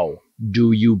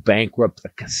do you bankrupt a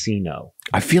casino?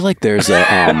 I feel like there's a,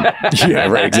 yeah,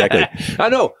 right, exactly. I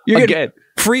know. You're getting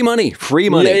free money.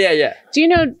 Yeah. Do you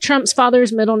know Trump's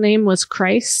father's middle name was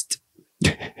Christ?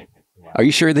 Are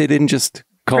you sure they didn't just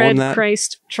call him that?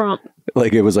 Christ Trump.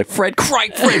 Like it was like Fred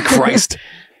Christ. Fred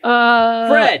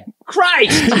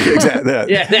Christ.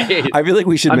 Exactly. Yeah. I feel like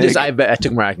we should I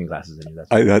took more acting classes than you.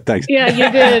 Thanks. Yeah,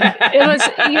 you did. It was.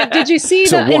 Did you see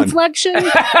the inflection?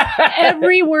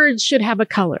 Every word should have a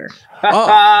color.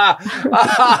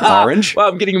 Orange. Well,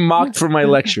 I'm getting mocked for my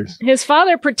lectures. His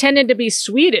father pretended to be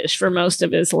Swedish for most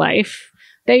of his life.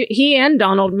 He and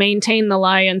Donald maintained the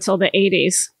lie until the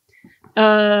 80s.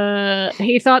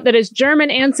 He thought that his German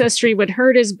ancestry would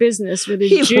hurt his business with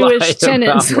his Jewish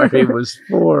tenants. Where he was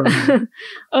born.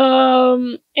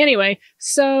 Anyway,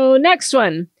 so next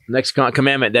one. Next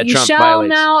commandment that you Trump shall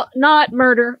violates. not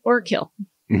murder or kill.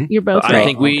 Mm-hmm. You're both right. I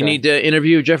think we need to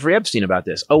interview Jeffrey Epstein about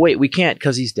this. Oh, wait, we can't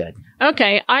because he's dead.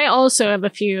 Okay. I also have a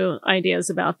few ideas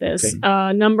about this.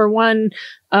 Okay. Number one,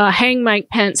 hang Mike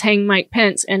Pence.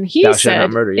 And he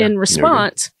said in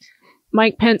response,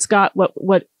 Mike Pence got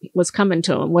what was coming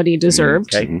to him, what he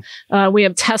deserved. Okay. We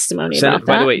have testimony about that.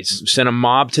 By the way, sent a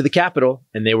mob to the Capitol,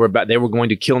 and they were going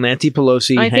to kill Nancy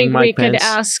Pelosi. I think Mike we Pence. could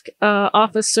ask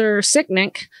Officer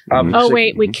Sicknick.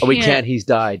 Wait, we can't. Oh, we can't. He's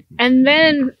died. And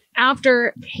then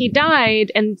after he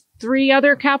died, and 3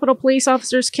 other Capitol police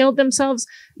officers killed themselves,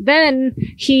 then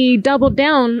he doubled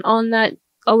down on that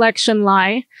election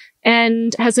lie.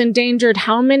 and has endangered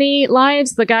how many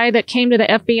lives? The guy that came to the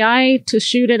FBI to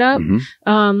shoot it up.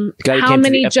 How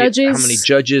many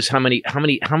judges? How many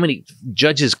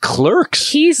judges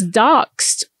clerks? He's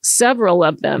doxed several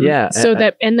of them. Yeah. So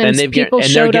that and then people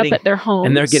showed up at their homes,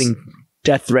 and they're getting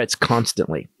death threats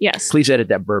constantly. Yes. Please edit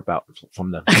that burp out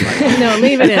from the. No,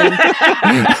 leave it in.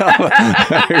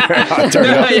 I'll turn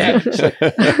it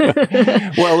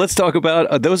up. Well, let's talk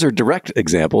about those are direct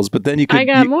examples, but then you could. I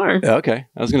got more. Okay,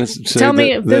 I was going to say. Tell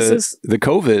me if this is the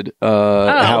COVID.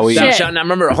 How we shit. Now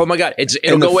remember? Oh my God!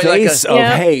 It'll in go the away face like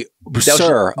of hey,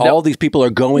 sir, all these people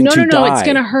are going to die. No, it's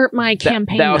going to hurt my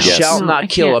campaign. Thou shalt not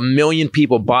kill 1 million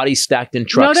people, bodies stacked in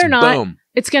trucks. No, they're not. Boom.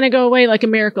 It's going to go away like a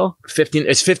miracle. 15.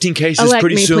 It's 15 cases Elect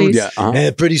pretty me, soon. please.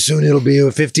 Yeah, pretty soon it'll be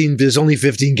 15. There's only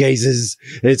 15 cases.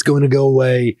 It's going to go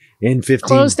away in 15.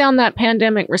 Close down that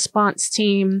pandemic response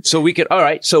team. So we could. All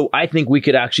right. So I think we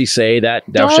could actually say that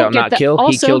thou shalt not kill.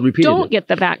 Also, he killed repeatedly. Don't get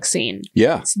the vaccine.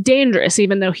 Yeah, it's dangerous,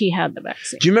 even though he had the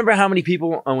vaccine. Do you remember how many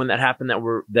people when that happened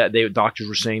doctors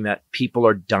were saying that people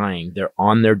are dying? They're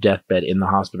on their deathbed in the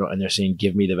hospital, and they're saying,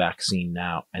 "Give me the vaccine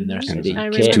now," and they're saying,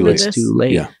 "It's too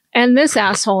late." Yeah. And this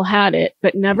asshole had it,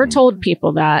 but never told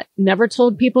people that, never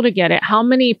told people to get it. How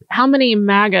many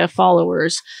MAGA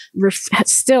followers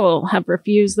still have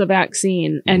refused the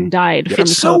vaccine and died from COVID?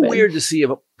 It's so weird to see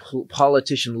a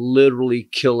politician literally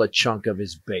kill a chunk of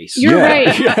his base. You're right.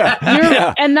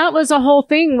 And that was a whole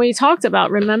thing we talked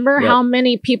about. Remember how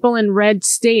many people in red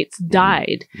states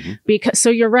died?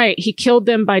 So you're right. He killed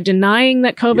them by denying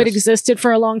that COVID existed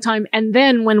for a long time. And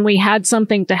then when we had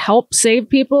something to help save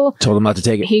people, told them not to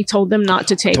take it. He told them not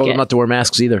to take it. Told them not to wear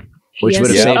masks either, which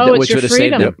would have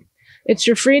saved them. It's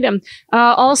your freedom.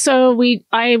 Also,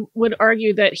 I would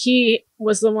argue that he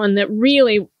was the one that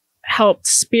really helped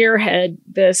spearhead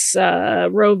this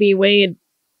Roe v. Wade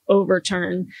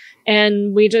overturn,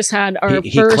 and we just had our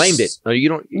he first claimed it. You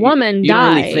don't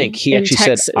really think he actually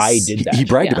Texas. said I did that. He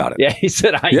bragged about it. Yeah, he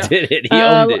said I did it. He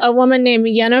owned it. A woman named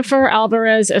Jennifer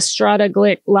Alvarez Estrada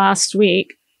Glick last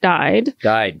week died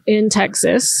in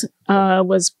Texas.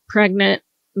 Was pregnant,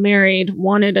 married,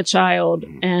 wanted a child,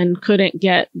 and couldn't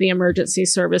get the emergency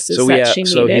services she needed.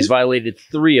 So he's violated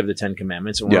 3 of the 10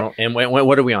 commandments. And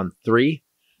what are we on? 3?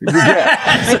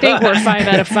 I think we're 5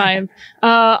 out of 5.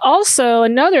 Also,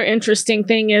 another interesting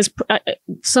thing is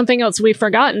something else we've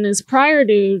forgotten is prior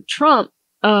to Trump,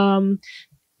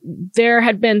 there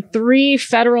had been 3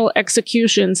 federal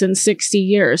executions in 60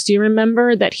 years. Do you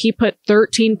remember that he put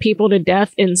 13 people to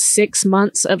death in 6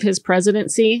 months of his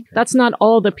presidency? That's not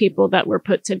all the people that were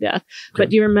put to death. But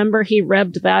do you remember he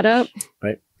revved that up?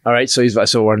 Right. All right. So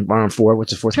we're on 4.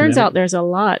 What's the 4th? Turns out there's a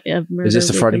lot of murder. Is this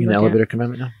the farting in the elevator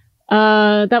commandment now?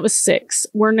 That was 6.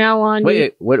 We're now on.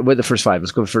 Wait, what are the first 5?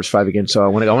 Let's go with the first 5 again. So I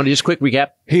want to just quick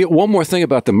recap. One more thing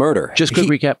about the murder. Just quick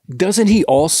recap. Doesn't he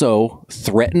also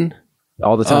threaten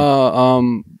all the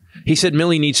time? He said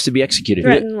Millie needs to be executed.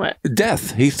 Threaten what?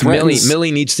 Death. He threatens.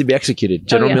 Millie needs to be executed.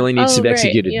 General Millie needs to be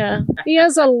executed. Yeah, he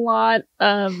has a lot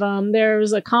of. There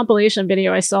was a compilation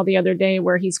video I saw the other day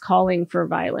where he's calling for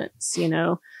violence. You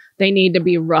know, they need to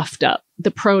be roughed up. The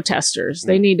protesters,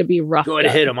 they need to be roughed up. Go ahead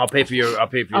and hit them. I'll pay for your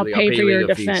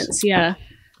defense. Fees. Yeah.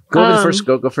 Go to the first.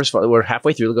 Go first. We're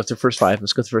halfway through. Let's go to the first 5.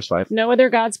 Let's go to the first 5. No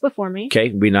other gods before me.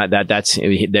 Okay,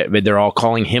 they're all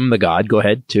calling him the God. Go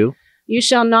ahead. 2. You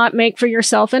shall not make for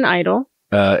yourself an idol.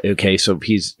 Okay, so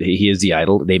he is the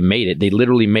idol. They made it. They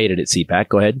literally made it at CPAC.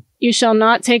 Go ahead. You shall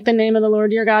not take the name of the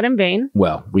Lord your God in vain.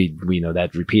 Well, we know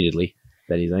that repeatedly.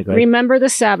 That he's like. Remember the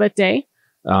Sabbath day.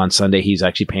 On Sunday, he's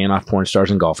actually paying off porn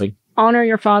stars and golfing. Honor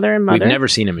your father and mother. We've never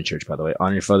seen him in church, by the way.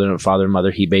 Honor your father and mother.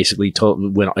 He basically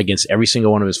went against every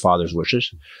single one of his father's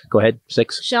wishes. Go ahead.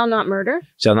 6. Shall not murder.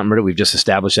 Shall not murder. We've just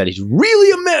established that he's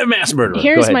really a mass murderer.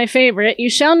 Here's my favorite. You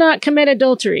shall not commit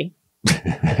adultery.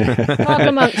 Talk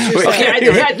amongst yourselves.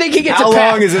 Okay, I think he gets How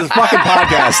long is this fucking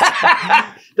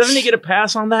podcast? Doesn't he get a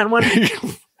pass on that one?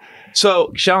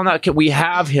 So, we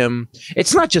have him.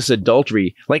 It's not just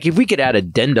adultery. Like, if we could add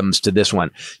addendums to this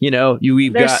one, we've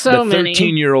got the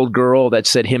 13-year-old girl that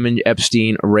said him and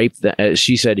Epstein raped them.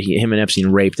 She said him and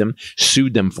Epstein raped him,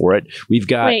 sued them for it. We've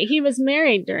got. Wait, he was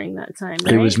married during that time,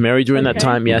 right? He was married during that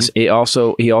time, yes. He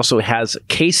also has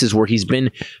cases where he's been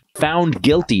found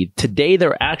guilty. Today,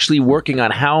 they're actually working on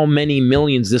how many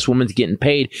millions this woman's getting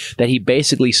paid that he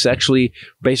basically sexually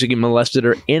molested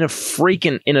her in a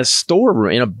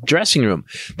storeroom, in a dressing room.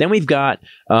 Then we've got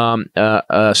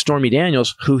Stormy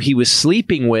Daniels, who he was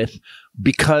sleeping with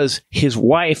because his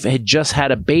wife had just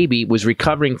had a baby, was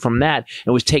recovering from that,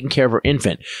 and was taking care of her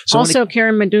infant. So also,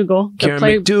 Karen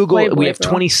McDougal. We have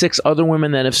 26 other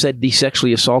women that have said he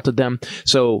sexually assaulted them.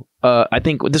 So I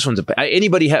think this one's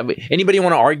anybody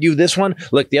want to argue this one?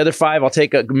 Look, the other 5, I'll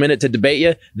take a minute to debate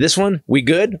you. This one, we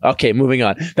good? Okay, moving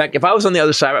on. In fact, if I was on the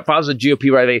other side, if I was a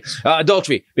GOP right,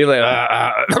 adultery, be like,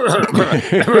 I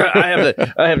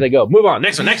have to go. Move on.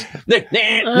 Next one. Next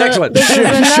one.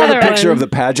 Show a picture of the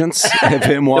pageants of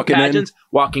him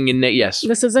walking in. Yes.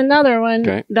 This is another one.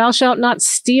 Okay. Thou shalt not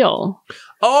steal.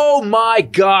 Oh my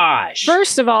gosh.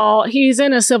 First of all, he's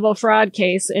in a civil fraud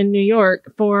case in New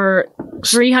York for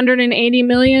 $380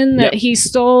 million that he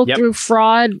stole through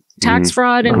fraud, tax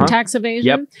fraud and tax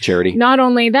evasion. Charity. Not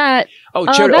only that.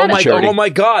 Charity. Oh my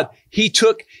God. He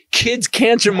took kids'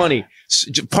 cancer money.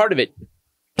 Part of it.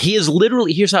 He is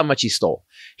literally, here's how much he stole.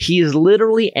 He is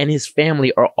literally and his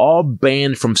family are all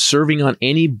banned from serving on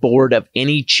any board of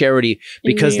any charity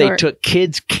because they took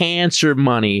kids' cancer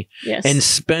money and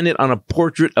spent it on a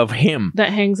portrait of him. That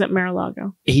hangs at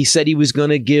Mar-a-Lago. He said he was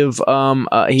going to give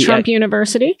Trump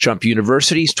University's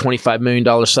 $25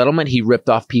 million settlement. He ripped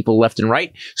off people left and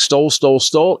right, stole.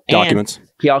 Documents. And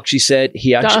he actually said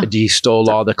he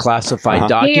stole all the classified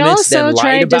documents. He also then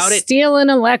lied about it. Steal an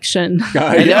election.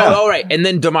 All right. And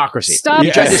then democracy. Stop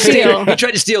He tried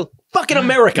to steal fucking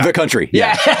America. The country.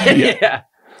 Yeah.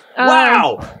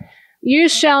 Wow. You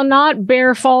shall not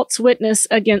bear false witness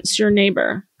against your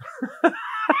neighbor.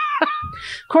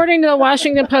 According to the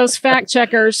Washington Post fact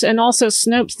checkers, and also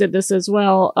Snopes did this as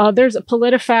well, there's a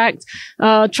PolitiFact.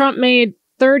 Trump made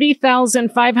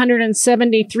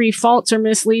 30,573 false or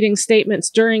misleading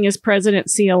statements during his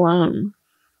presidency alone.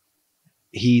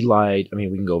 He lied. I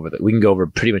mean, we can go over that. We can go over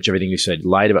pretty much everything you said.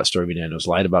 Lied about Stormy Daniels.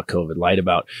 Lied about COVID. Lied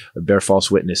about bear false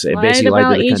witness. Lied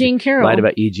about E. Jean Carroll. Lied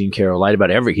about E. Jean Carroll. Lied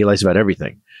about he lies about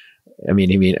everything. I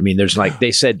mean, there's like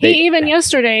they said. He even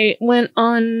yesterday went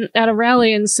on at a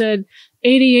rally and said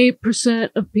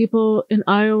 88% of people in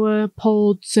Iowa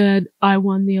polled said I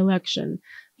won the election.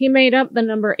 He made up the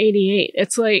number 88.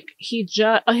 It's like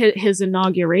his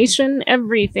inauguration.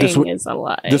 Everything is a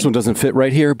lie. This one doesn't fit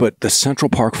right here, but the Central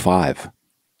Park 5.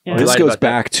 Yeah. This goes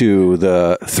back to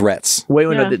the threats. Wait,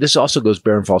 no, this also goes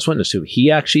bear and false witness too. He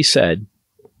actually said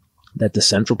that the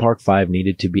Central Park 5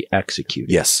 needed to be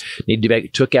executed. Yes.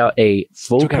 Took out a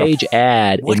full-page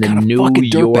ad in the New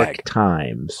York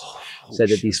Times. Said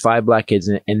that these 5 black kids,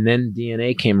 and then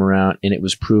DNA came around, and it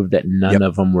was proved that none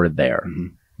of them were there.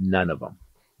 None of them.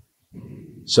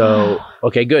 So,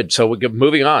 okay, good. So we're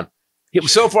moving on.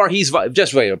 So far, he's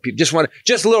just a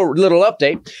little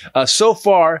update. So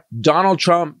far, Donald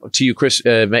Trump, to you,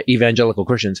 evangelical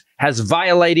Christians, has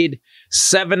violated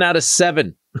 7 out of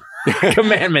 7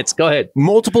 commandments. Go ahead.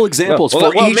 Multiple examples for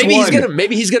each one.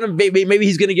 Maybe he's gonna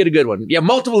get a good one. Yeah,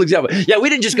 multiple examples. Yeah, we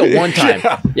didn't just go one time.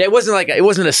 Yeah, it wasn't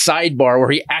a sidebar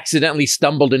where he accidentally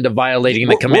stumbled into violating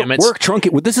the commandments. Work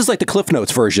truncated. This is like the Cliff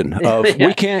Notes version of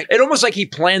we can't. It almost like he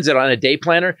plans it on a day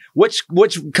planner. Which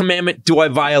commandment do I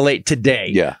violate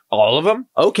today? Yeah, all of them.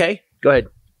 Okay, go ahead.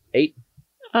 8.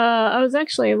 I was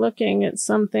actually looking at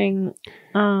something.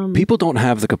 People don't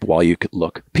have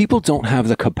People don't have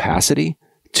the capacity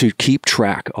to keep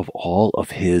track of all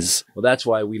of his. Well, that's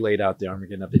why we laid out the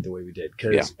Armageddon update the way we did.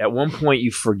 Because at one point you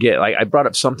forget. I brought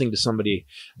up something to somebody,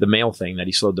 the mail thing, that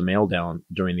he slowed the mail down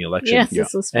during the election. Yes,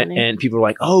 this was funny. And people were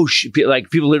like, "Oh shit!" Like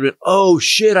people literally, "Oh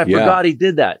shit! I forgot he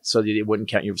did that." So it wouldn't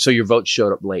count your vote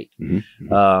showed up late.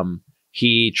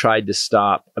 He tried to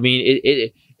stop. I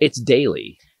mean, it's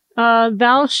daily.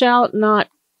 Thou shalt not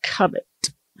covet.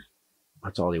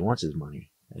 That's all he wants is money.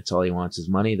 That's all he wants is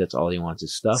money. That's all he wants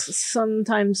is stuff.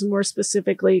 Sometimes more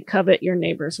specifically, covet your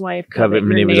neighbor's wife. Covet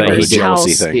your neighbor's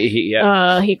house. Thing.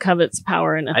 He covets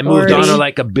power and authority. I moved on her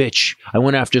like a bitch. I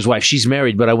went after his wife. She's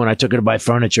married, but I took her to buy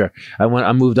furniture.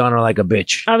 I moved on her like a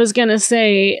bitch. I was gonna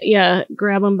say,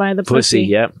 grab him by the pussy.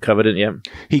 Yep, coveted. Yep.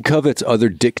 He covets other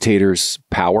dictators'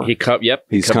 power. Yep.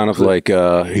 He's kind of like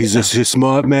he's a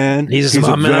smart man. He's a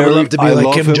smart man. I would love to be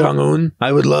like Kim Jong-un.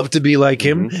 I would love to be like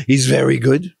him. He's very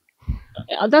good.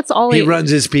 That's all he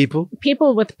runs his people.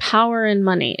 People with power and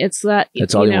money. It's that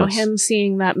him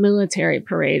seeing that military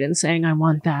parade and saying, "I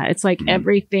want that." It's like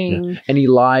everything. Yeah. And he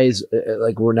lies.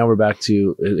 Like we're back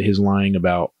to his lying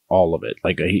about all of it.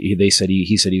 Like they said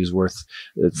he said he was worth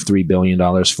 $3 billion.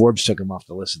 Forbes took him off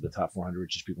the list of the top 400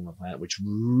 richest people on the planet, which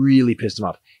really pissed him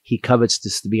off. He covets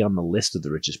to be on the list of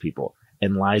the richest people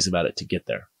and lies about it to get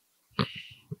there.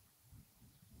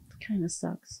 kind of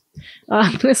sucks.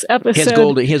 This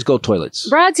episode he has gold toilets.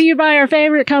 Brought to you by our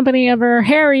favorite company ever,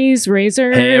 Harry's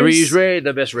Razors.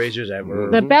 The best razors ever.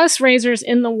 The best razors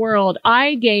in the world.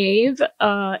 I gave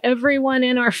everyone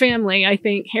in our family, I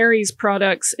think, Harry's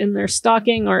products in their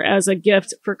stocking or as a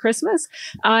gift for Christmas.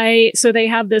 So they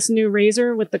have this new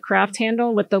razor with the craft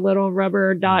handle with the little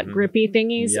rubber dot grippy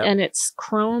thingies, and it's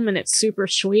chrome and it's super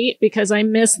sweet because I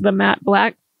miss the matte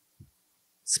black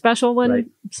special one. Right.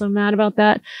 I'm so mad about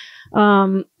that.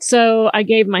 So I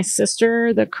gave my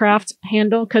sister the craft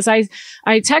handle because I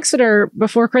texted her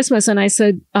before Christmas and I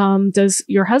said, does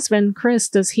your husband, Chris,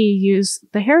 does he use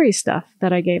the Harry stuff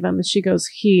that I gave him? And she goes,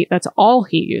 that's all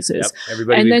he uses. Yep.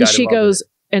 And then she goes,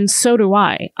 and so do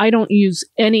I. I don't use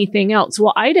anything else.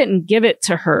 Well, I didn't give it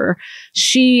to her.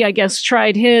 She, I guess,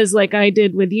 tried his like I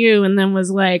did with you and then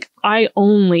was like, I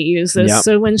only use this. Yep.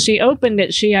 So when she opened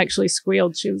it, she actually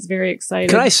squealed. She was very excited.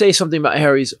 Can I say something about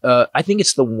Harry's? I think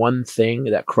it's the one thing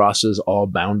that crosses all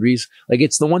boundaries. Like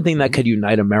it's the one thing that could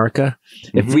unite America.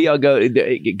 If we all go,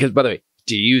 because by the way,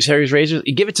 do you use Harry's razors?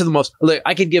 You give it to the most, like,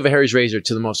 I could give a Harry's razor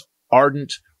to the most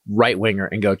ardent right winger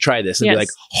and go try this and be like,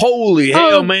 holy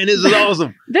hell, man, this is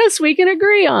awesome. This we can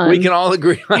agree on. We can all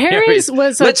agree on Harry's.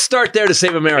 Let's start there to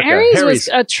save America. Harry's was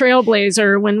a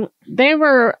trailblazer when they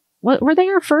were, were they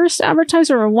our first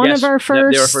advertiser or one of our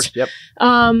first? Yep, they were first. Yep.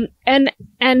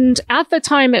 And at the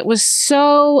time it was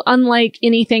so unlike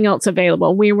anything else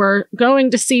available. We were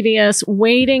going to CVS,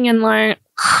 waiting in line.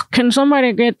 Can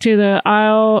somebody get to the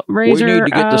aisle razor? We need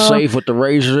to get the safe with the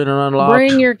razors in and unlocked.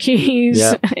 Bring your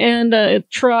keys and a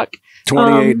truck.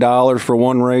 $28 for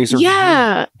one razor.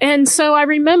 Yeah. And so I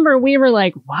remember we were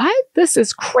like, what? This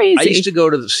is crazy. I used to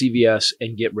go to the CVS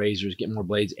and get razors, get more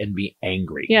blades, and be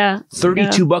angry. Yeah.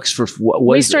 $32 for what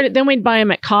was then we'd buy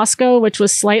them at Costco, which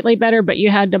was slightly better, but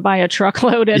you had to buy a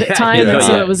truckload at a time.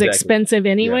 So it was expensive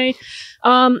anyway.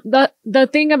 Yeah. The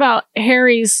thing about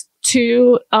Harry's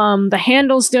too, the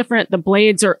handle's different. The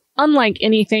blades are unlike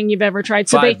anything you've ever tried.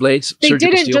 So Five blades. They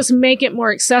didn't just make it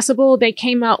more accessible. They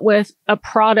came out with a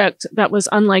product that was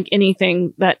unlike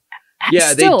anything that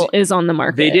still is on the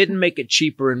market. They didn't make it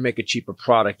cheaper and make a cheaper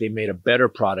product. They made a better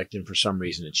product, and for some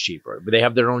reason it's cheaper. But they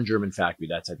have their own German factory.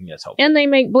 I think that's helpful. And they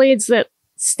make blades that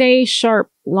stay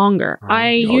sharp longer.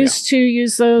 I used to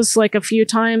use those like a few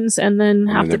times and then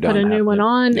have to put a new one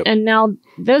on. Yep. And now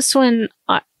this one,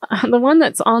 the one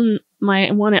that's on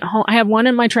my one at home, I have one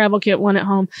in my travel kit, one at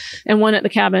home, and one at the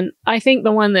cabin. I think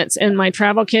the one that's in my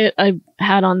travel kit, I've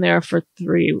had on there for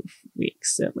 3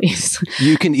 weeks at least.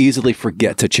 You can easily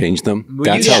forget to change them.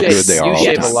 That's how good they are. You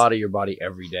shave a lot of your body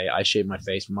every day. I shave my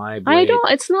face. My blade, I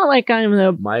don't. It's not like I'm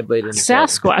the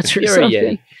Sasquatch or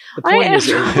something. The point is,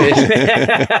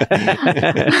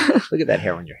 look at that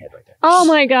hair on your head right there. Oh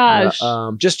my gosh!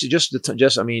 Just the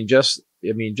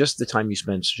time you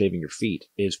spend shaving your feet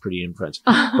is pretty impressive.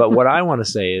 But what I want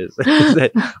to say is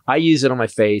that I use it on my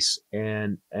face,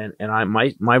 and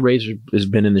my razor has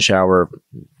been in the shower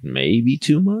maybe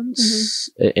 2 months,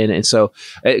 and so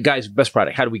guys, best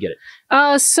product. How do we get it?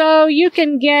 So you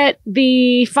can get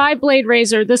the 5-blade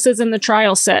razor. This is in the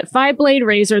trial set. 5-blade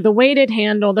razor, the weighted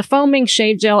handle, the foaming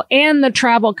shave gel, and the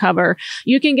travel cover.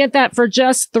 You can get that for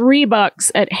just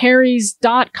 $3 at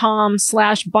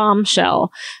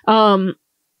harrys.com/bombshell.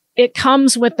 It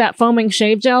comes with that foaming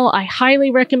shave gel. I highly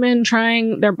recommend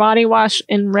trying their body wash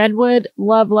in redwood.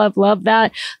 Love, love, love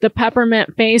that. The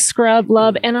peppermint face scrub,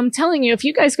 love. And I'm telling you, if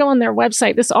you guys go on their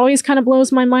website, this always kind of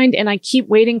blows my mind. And I keep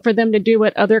waiting for them to do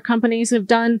what other companies have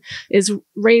done, is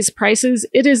raise prices.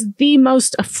 It is the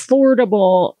most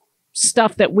affordable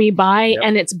stuff that we buy,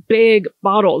 and it's big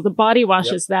bottles. The body wash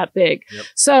is that big.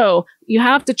 So you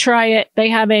have to try it. They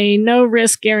have a no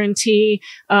risk guarantee.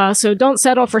 So don't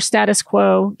settle for status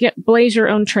quo. Blaze your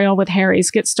own trail with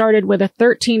Harry's. Get started with a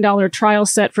 $13 trial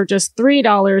set for just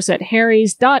 $3 at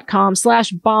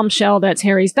harrys.com/bombshell. That's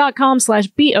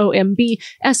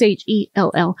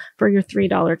harrys.com/BOMBSHELL for your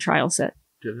 $3 trial set.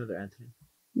 Do you have another Anthony?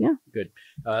 Yeah. Good.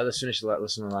 Let's finish.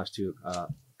 Listen to the last two.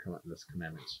 That's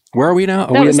commandments. Where are we now?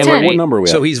 That was 10. What number are we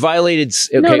at? So he's violated.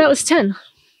 Okay. No, that was 10.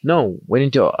 No, we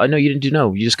didn't do. No, you didn't do.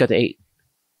 No, you just got to 8.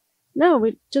 No,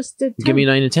 we just did 10. Give me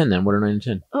 9 and 10 then. What are 9 and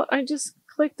 10? Oh, I just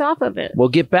clicked off of it. Well,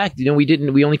 get back. We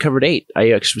didn't. We only covered 8.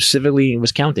 I specifically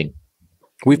was counting.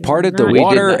 We've parted the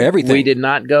water, everything. We did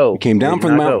not go. We came down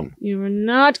from the mountain. You were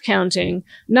not counting.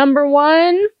 Number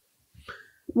 1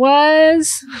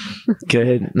 was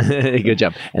good. Good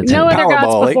job. And no other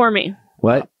gods before me.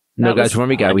 What? No guys for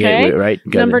me, guy. Okay. Right.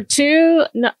 Number 2,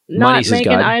 not make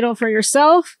an idol for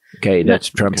yourself. Okay, that's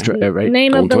Trump's right.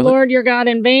 Name of the Lord your God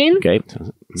in vain. Okay.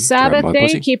 Sabbath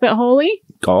day, keep it holy.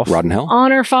 Golf. Rod in hell.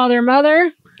 Honor father,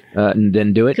 mother. And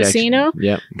then do it. Casino. Actually.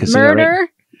 Yeah. Casino, Murder.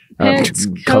 Right? Hence,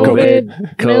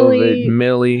 COVID,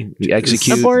 Millie,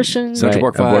 execute, abortion, Central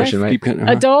Park 5, abortion, right?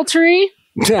 adultery,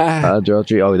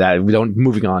 adultery. Oh, that we don't.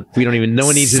 Moving on. We don't even. No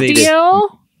one needs to need it.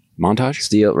 Montage.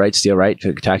 Steal, right?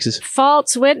 Taxes.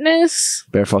 False witness.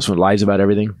 Bear false lies about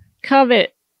everything.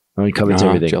 Covet. Oh, he covets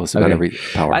everything. Jealous about every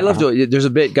power. I love to. There's a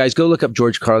bit, guys. Go look up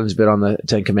George Carlin's bit on the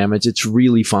 10 Commandments. It's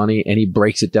really funny, and he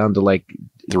breaks it down to like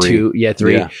 3.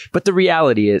 Yeah. But the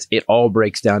reality is, it all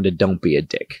breaks down to don't be a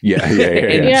dick. Yeah.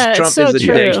 Yeah, Trump so is a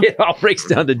true. dick. It all breaks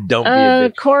down to don't be a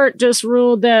dick. Court just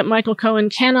ruled that Michael Cohen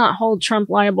cannot hold Trump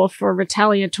liable for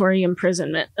retaliatory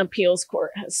imprisonment. Appeals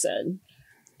court has said.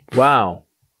 Wow.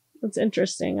 That's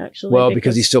interesting, actually. Well,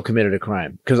 because he still committed a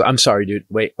crime. Because I'm sorry, dude.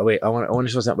 Wait. I want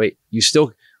to show something. Wait. You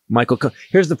still. Michael Cohen.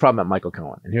 Here's the problem about Michael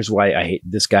Cohen, and here's why I hate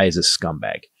this guy. Is a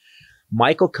scumbag.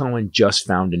 Michael Cohen just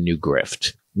found a new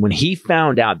grift. When he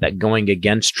found out that going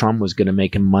against Trump was going to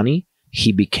make him money,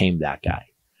 he became that guy.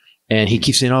 And he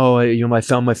keeps saying, "Oh, I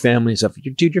found my family and stuff."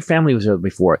 Dude, your family was there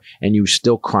before, and you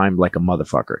still crimed like a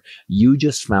motherfucker. You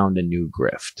just found a new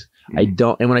grift. I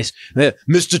don't. And when I say,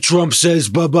 Mr. Trump says,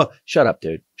 blah blah, shut up,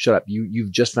 dude. Shut up.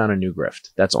 You've just found a new grift.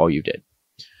 That's all you did.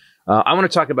 I want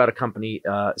to talk about a company.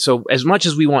 So as much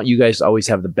as we want you guys to always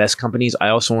have the best companies, I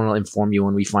also want to inform you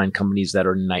when we find companies that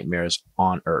are nightmares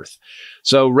on earth.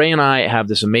 So Ray and I have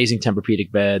this amazing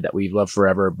Tempur-Pedic bed that we've loved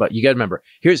forever. But you got to remember,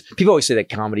 people always say that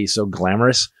comedy is so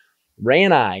glamorous. Ray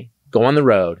and I go on the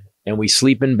road and we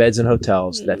sleep in beds and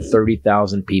hotels that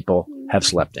 30,000 people have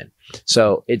slept in.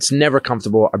 So it's never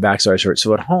comfortable. Our backs always hurt.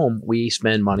 So at home, we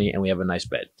spend money and we have a nice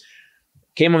bed.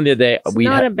 Came home the other day. It's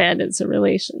not a bed. It's a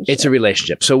relationship. It's a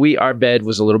relationship. So our bed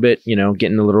was a little bit,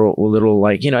 getting a little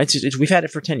like, we've had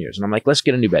it for 10 years. And I'm like, let's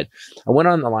get a new bed. I went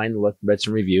on the line to read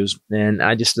some reviews, and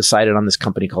I just decided on this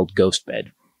company called Ghost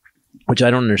Bed, which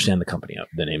I don't understand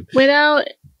the name. Without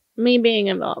me being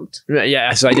involved.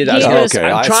 Yeah, so I did. I'm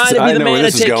trying to be the man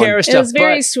to take care of stuff. It was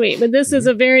very sweet, but this is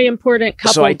a very important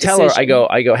couple. So I tell her, decision.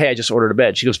 I go, hey, I just ordered a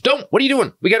bed. She goes, don't. What are you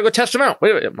doing? We got to go test them out.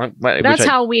 That's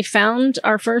how we found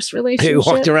our first relationship. We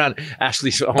walked around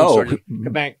Ashley's home.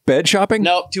 Bed shopping?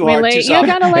 No, too hard. You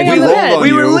gotta lay on the bed.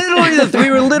 We were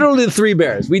literally the three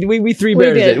bears. We three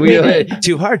bears. We did.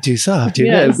 Too hard, too soft.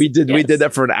 Yes. We did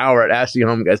that for an hour at Ashley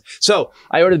home, guys. So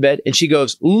I ordered the bed, and she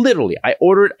goes, literally, I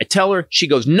ordered. I tell her, she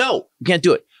goes, no, you can't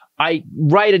do it. I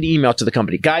write an email to the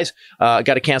company. Guys, got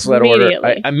to cancel that order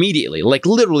immediately, like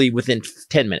literally within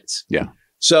 10 minutes. Yeah.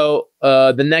 So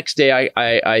the next day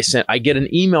I get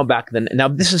an email back. Now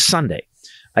this is Sunday.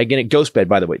 I get a Ghost Bed,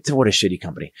 by the way. What a shitty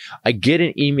company. I get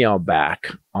an email back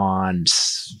on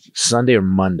Sunday or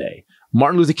Monday,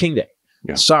 Martin Luther King Day.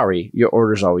 Yeah. Sorry, your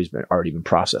order's already been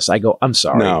processed. I go, I'm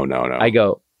sorry. No. I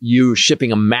go, you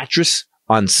shipping a mattress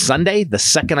on Sunday, the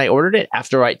second I ordered it,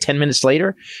 after 10 minutes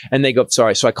later, and they go,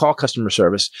 sorry. So I call customer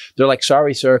service. They're like,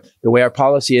 sorry, sir. The way our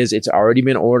policy is, it's already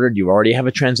been ordered. You already have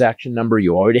a transaction number.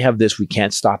 You already have this. We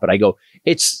can't stop it. I go,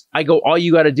 all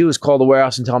you got to do is call the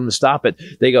warehouse and tell them to stop it.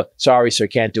 They go, sorry, sir,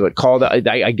 can't do it.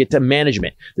 I get to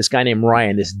management. This guy named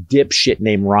Ryan, this dipshit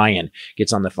named Ryan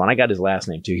gets on the phone. I got his last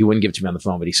name too. He wouldn't give it to me on the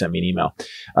phone, but he sent me an email.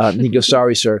 And he goes,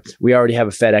 sorry, sir, we already have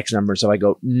a FedEx number. So I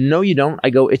go, no, you don't. I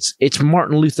go, it's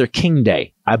Martin Luther King Day.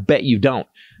 I bet you don't.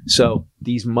 So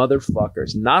these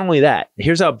motherfuckers, not only that,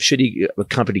 here's how shitty a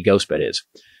company Ghost Bed is.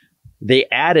 They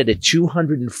added a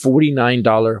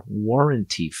 $249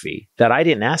 warranty fee that I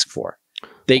didn't ask for.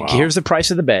 Here's the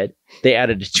price of the bed. They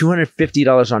added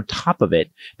 $250 on top of it.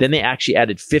 Then they actually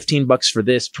added $15 for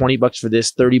this, $20 for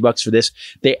this, $30 for this.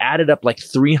 They added up like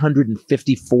 $350,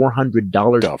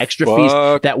 $400 extra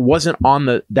fees that wasn't on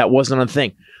the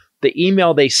thing. The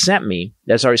email they sent me,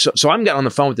 that's already so I'm getting on the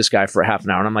phone with this guy for a half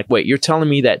an hour, and I'm like, wait, you're telling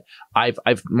me that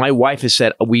my wife has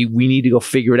said we need to go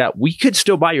figure it out. We could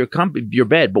still buy your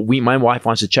bed, but my wife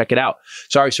wants to check it out.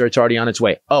 Sorry, sir, it's already on its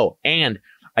way. Oh, and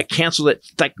I canceled it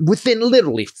like within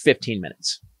literally 15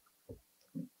 minutes.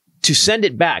 To send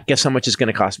it back, guess how much it's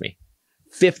going to cost me?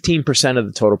 15% of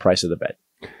the total price of the bed.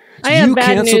 I have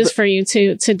bad news for you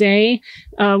too. Today,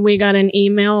 we got an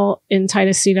email in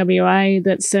Titus CWI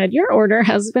that said your order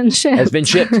has been shipped.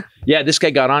 Yeah, this guy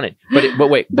got on it,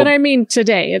 but I mean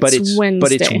today. It's Wednesday.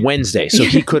 But it's Wednesday, so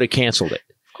he could have canceled it.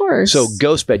 Of course. So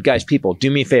Ghost Bed, guys, people,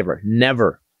 do me a favor.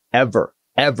 Never, ever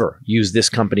ever use this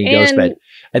company Ghost Bed.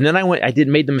 And then I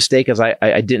made the mistake as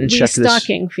I didn't check this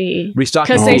restocking fee.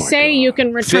 Restocking because they say you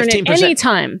can return it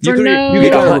anytime for no. You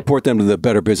gotta report them to the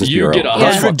Better Business Bureau.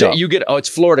 It's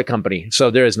Florida company, so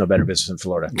there is no Better Business in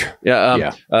Florida.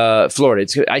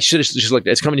 Florida. I should have just looked.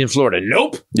 It's coming in Florida.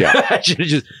 Nope. Yeah. I should have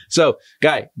just. So,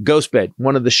 guy, Ghost Bed,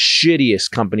 one of the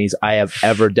shittiest companies I have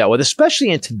ever dealt with,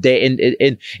 especially in today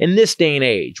in this day and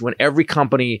age when every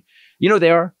company, you know,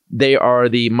 they are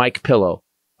the Mike Pillow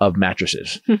of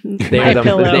mattresses. They are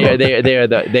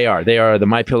the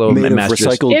My Pillow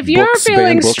mattress. If you're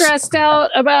feeling stressed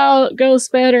out about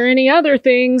Ghost Bed or any other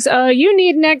things, you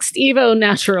need Next Evo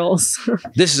Naturals.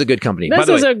 This is a good company. This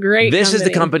is a great company. This is the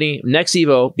company, Next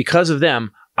Evo. Because of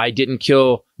them, I didn't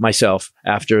kill myself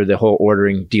after the whole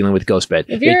dealing with Ghost Bed.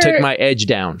 They took my edge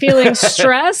down. Feeling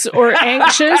stress or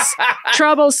anxious,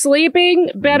 trouble sleeping,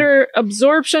 better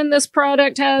absorption this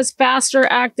product has, faster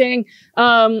acting.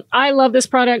 I love this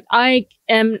product. I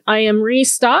am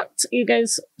restocked. You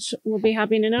guys will be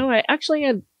happy to know I actually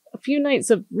had a few nights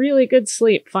of really good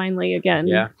sleep finally again.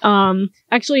 Yeah.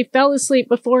 Actually fell asleep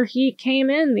before he came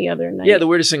in the other night. Yeah, the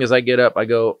weirdest thing is I get up, I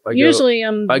go do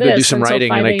some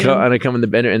writing and I come in the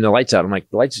bed and the lights out. I'm like,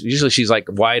 the lights, usually she's like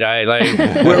wide-eyed, like,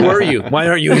 where were you? Why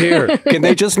aren't you here? Can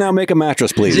they just now make a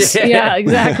mattress, please? Yeah,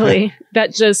 exactly.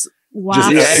 That just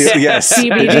yes.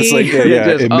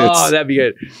 CBD. Oh, that'd be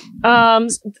good.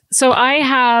 So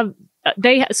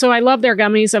I love their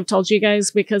gummies. I've told you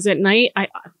guys because at night I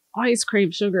always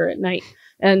crave sugar at night.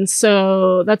 And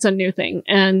so that's a new thing.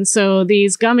 And so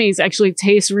these gummies actually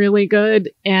taste really good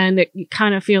and you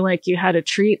kind of feel like you had a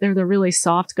treat. They're the really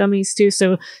soft gummies too.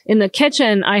 So in the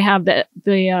kitchen, I have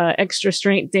the extra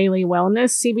strength daily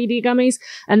wellness CBD gummies.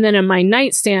 And then in my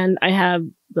nightstand, I have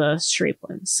the Shreep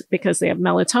ones because they have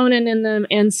melatonin in them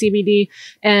and CBD.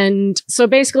 And so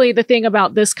basically the thing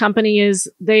about this company is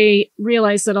they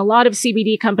realized that a lot of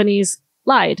CBD companies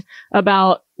lied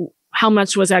about how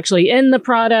much was actually in the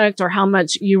product or how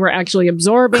much you were actually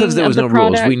absorbing. Because there was no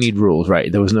rules. We need rules, right?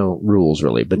 There was no rules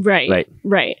really, but right.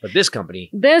 But this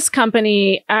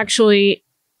company actually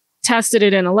tested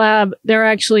it in a lab. They're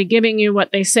actually giving you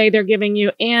what they say they're giving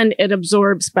you, and it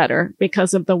absorbs better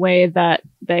because of the way that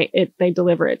they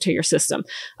deliver it to your system.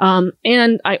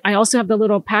 And I also have the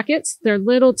little packets. They're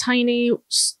little tiny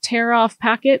tear off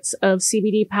packets of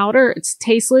CBD powder. It's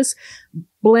tasteless,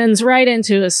 blends right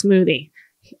into a smoothie.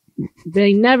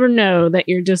 They never know that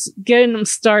you're just getting them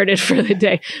started for the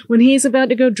day. When he's about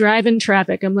to go drive in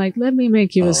traffic, I'm like, let me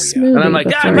make you a smoothie. And I'm like,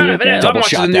 I'm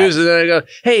watching the news, and then I go,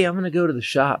 hey, I'm going to go to the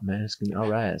shop, man. It's going to be all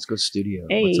right. Let's go to the studio.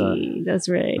 Hey, that's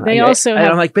right. They also have,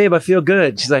 I'm like, babe, I feel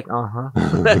good. She's like, uh-huh.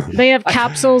 They have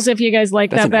capsules if you guys like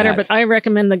that better, but I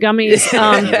recommend the gummies.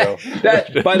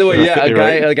 By the way, yeah,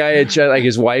 a guy had like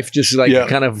his wife just like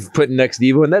kind of putting Next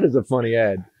Evo, and that is a funny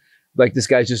ad. Like this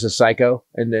guy's just a psycho,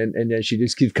 and then she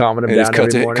just keeps calming him down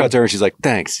every morning. Cut to her, and she's like,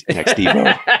 "Thanks, Next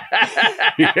Evo."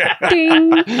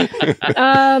 Ding.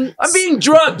 I'm being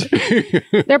drugged.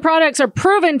 Their products are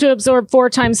proven to absorb 4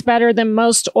 times better than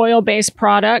most oil-based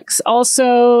products.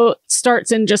 Also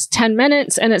starts in just 10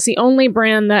 minutes, and it's the only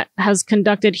brand that has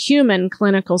conducted human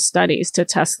clinical studies to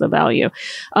test the value.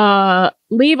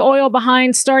 Leave oil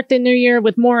behind. Start the new year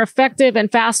with more effective and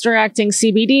faster acting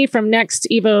CBD from Next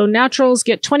Evo Naturals.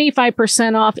 Get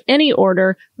 25% off any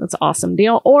order. That's an awesome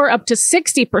deal. Or up to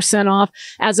 60% off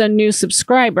as a new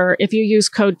subscriber if you use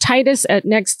code Titus at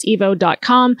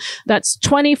nextevo.com. That's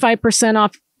 25%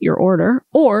 off your order,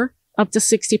 or up to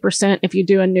 60% if you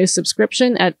do a new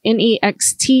subscription at nextevo.com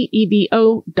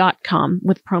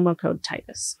with promo code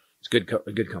Titus. A good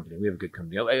company. We have a good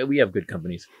company. We have good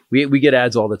companies. We get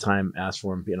ads all the time. Ask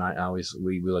for them, and I always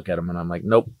we look at them, and I'm like,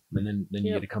 nope. And then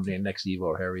you get a company like Next Evo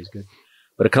or Harry's good,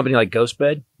 but a company like Ghost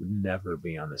Bed would never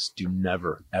be on this. Do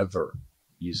never ever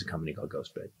use a company called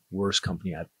Ghost Bed. Worst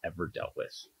company I've ever dealt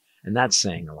with, and that's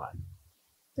saying a lot.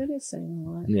 That is saying a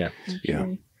lot. Yeah,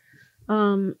 actually.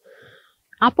 Yeah.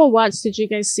 Apple Watch. Did you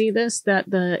guys see this? That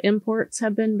the imports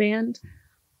have been banned.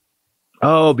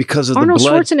 Oh, because of Arnold the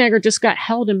blood. Schwarzenegger just got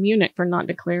held in Munich for not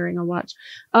declaring a watch.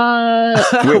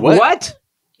 Wait, what?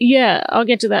 Yeah, I'll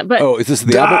get to that. But is this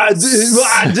the Apple?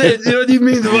 What do you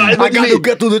mean? I got to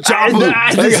get to the chopper.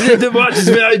 The watch is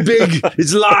very big.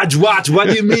 It's a large watch. What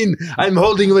do you mean? I'm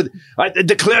holding it. I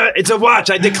declare it's a watch.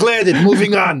 I declared it.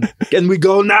 Moving on. Can we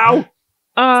go now?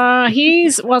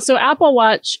 So Apple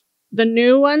Watch. The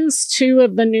new ones, 2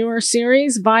 of the newer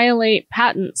series, violate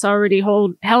patents already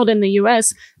held in the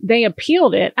U.S. They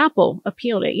appealed it. Apple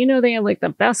appealed it. You know, they have like the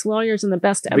best lawyers and the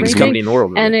best everything. Biggest company in the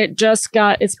world. Really. And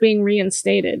it's being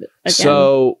reinstated again.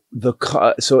 So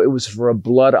it was for a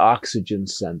blood oxygen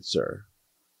sensor.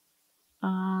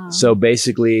 So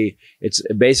basically,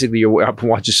 your Apple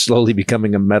Watch is slowly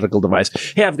becoming a medical device.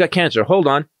 Hey, I've got cancer. Hold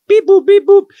on. Beep boop, beep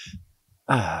boop.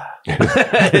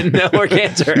 No more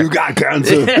cancer. You got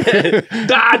cancer.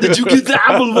 Did you get the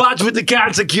Apple Watch with the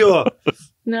cancer cure?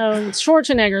 No,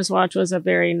 Schwarzenegger's watch was a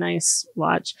very nice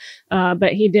watch,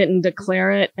 but he didn't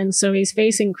declare it, and so he's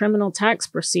facing criminal tax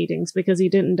proceedings because he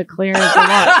didn't declare the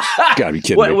watch. Gotta be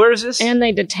kidding me. Where is this? And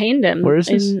they detained him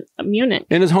in Munich.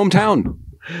 In his hometown.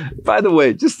 By the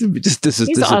way,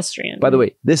 he's Austrian. By the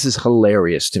way, this is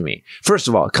hilarious to me. First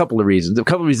of all, a couple of reasons.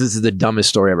 This is the dumbest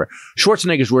story ever.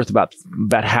 Schwarzenegger's worth about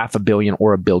 $500 million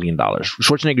or $1 billion.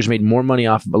 Schwarzenegger's made more money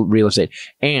off of real estate.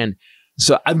 And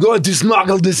so I'm going to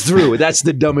smuggle this through. That's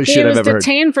the dumbest shit I've ever heard. He was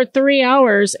detained for 3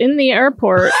 hours in the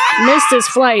airport, missed his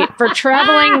flight for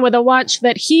traveling with a watch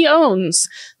that he owns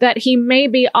that he may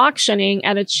be auctioning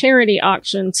at a charity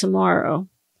auction tomorrow.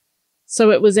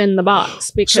 So it was in the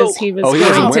box because he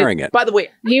wasn't wearing it. By the way,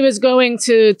 he was going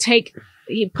to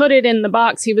he put it in the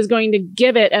box. He was going to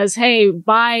give it as, hey,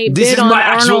 this is my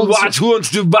actual watch. Who wants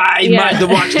to buy the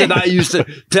watch that I used to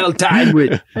tell time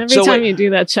with? Every time you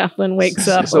do that, Chaplin wakes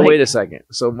up. So wait a second.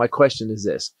 So my question is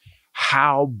this.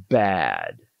 How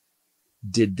bad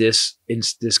did this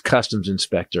customs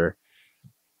inspector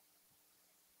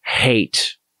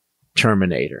hate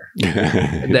Terminator,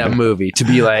 that movie, to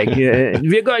be like,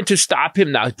 we're going to stop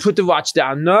him now. Put the watch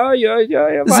down. No, you're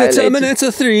the Terminator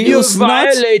 3. You're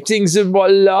violating the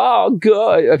law.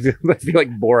 God, I feel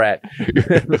like Borat.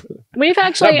 We've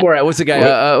actually not Borat. What's the guy?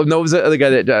 No, it was the other guy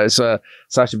that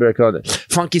Sacha Baron Cohen.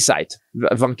 Funky Sight.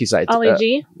 Ollie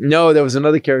G. No, there was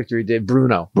another character he did.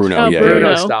 Bruno.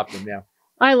 Bruno stopped him. Yeah,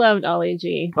 I loved Ollie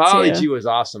G. Ollie G was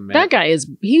awesome, man. That guy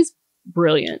he's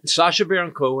brilliant. Sacha Baron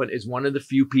Cohen is one of the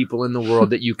few people in the world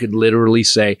that you could literally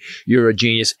say you're a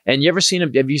genius. And you ever seen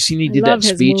him? Have you seen he did that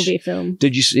speech? Movie film.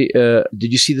 Did you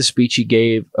see the speech he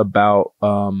gave about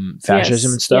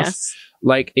fascism and stuff? Yes.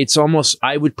 Like, it's almost,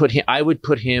 I would put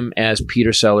him as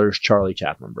Peter Sellers, Charlie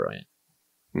Chaplin, brilliant.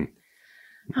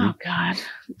 Oh God,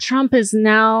 Trump is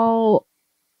now.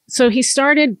 So he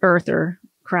started birther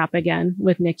crap again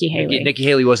with Nikki Haley. Nikki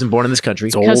Haley wasn't born in this country.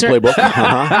 It's a whole playbook.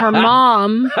 Her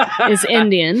mom is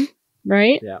Indian,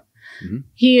 right? Yeah. Mm-hmm.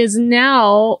 He is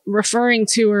now referring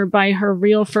to her by her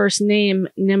real first name,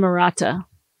 Nimarata.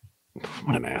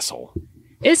 What an asshole.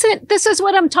 This is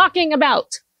what I'm talking about.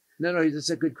 No, it's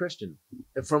a good Christian.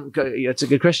 It's a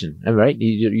good Christian, right?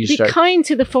 You be kind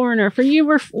to the foreigner, for you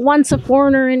were once a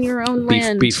foreigner in your own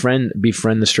land. Befriend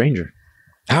the stranger.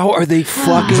 How are they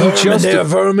fucking They are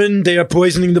vermin. They are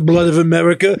poisoning the blood of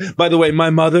America. By the way, my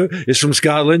mother is from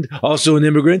Scotland, also an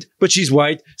immigrant, but she's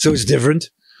white, so it's different.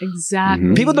 Exactly.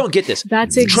 Mm-hmm. People don't get this.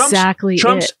 That's exactly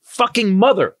Trump's fucking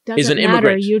mother is an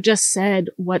immigrant. You just said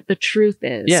what the truth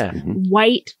is. Yeah.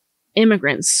 White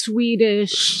immigrants,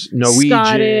 Swedish,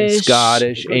 Norwegian,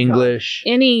 Scottish, English,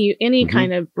 any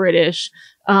kind of British.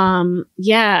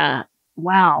 Yeah.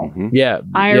 Wow. Mm-hmm. Yeah.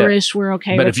 Irish, we're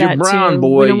okay but with if you're that brown, too.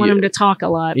 boy, we don't want them to talk a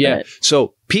lot. Yeah. But.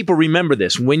 So people remember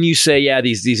this. When you say,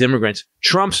 these immigrants,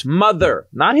 Trump's mother,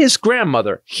 not his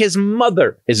grandmother, his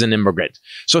mother is an immigrant.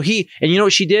 So and you know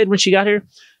what she did when she got here?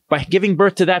 By giving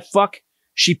birth to that fuck,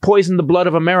 she poisoned the blood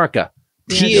of America.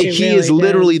 Yeah, he is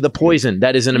literally the poison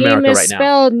that is in America right now. He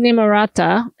misspelled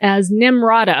Nimarata as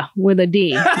Nimrata with a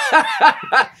D.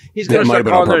 He's going to start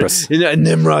calling her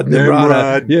Nimrod.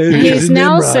 Yeah, he's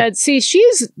now said, see,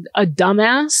 she's a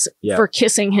dumbass for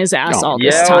kissing his ass all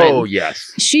this time. Oh,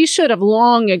 yes. She should have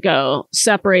long ago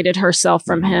separated herself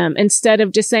from him instead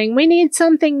of just saying, we need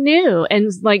something new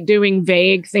and like doing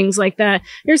vague things like that.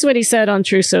 Here's what he said on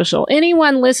True Social.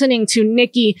 Anyone listening to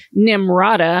Nikki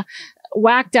Nimrata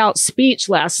whacked out speech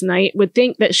last night would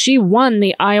think that she won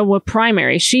the Iowa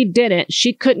primary. She didn't.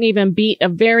 She couldn't even beat a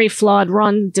very flawed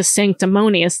Ron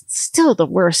DeSanctimonious. Still the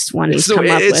worst one he's come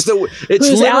up with. It's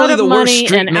who's literally out of the money worst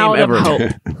street and name out ever. of hope.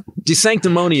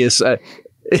 DeSanctimonious.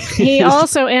 He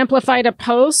also amplified a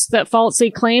post that falsely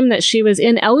claimed that she was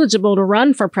ineligible to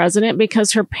run for president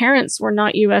because her parents were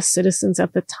not U.S. citizens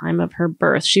at the time of her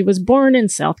birth. She was born in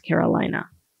South Carolina.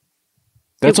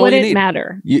 That's it all you wouldn't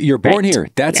need. You're You're born here.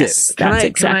 That's it. Can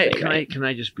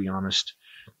I just be honest?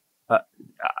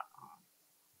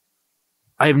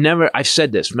 I've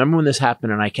said this. Remember when this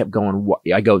happened and I kept going,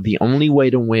 the only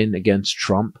way to win against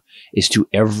Trump is to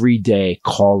every day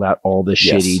call out all the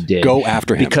shit he did. Go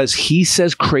after him. Because he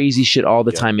says crazy shit all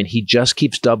the time and he just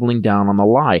keeps doubling down on the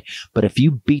lie. But if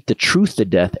you beat the truth to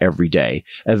death every day,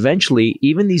 eventually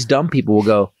even these dumb people will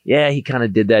go, yeah, he kind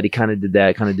of did that. He kind of did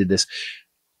that. Kind of did this.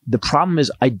 the problem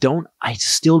is I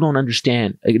still don't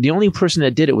understand. The only person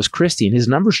that did it was Christie, and his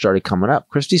numbers started coming up.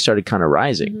 Christie started kind of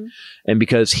rising. And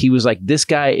because he was like, this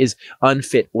guy is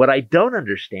unfit. What I don't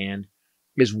understand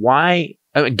is why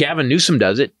Gavin Newsom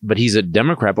does it, but he's a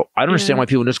Democrat. But I don't understand why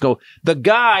people just go, the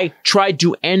guy tried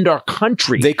to end our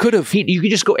country. They could have. You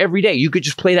could just go every day. You could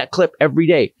just play that clip every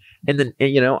day. And then,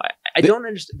 I don't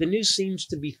understand. The news seems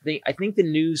to be, I think the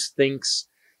news thinks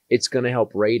it's going to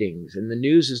help ratings. And the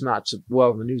news is not,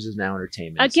 the news is now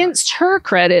entertainment. Against her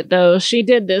credit, though, she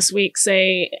did this week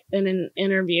say in an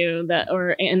interview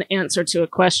or an answer to a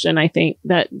question, I think,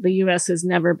 that the U.S. has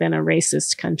never been a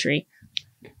racist country.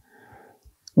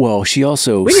 Well, she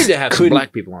also... We need to have some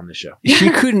black people on the show. She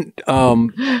couldn't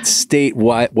state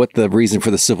what the reason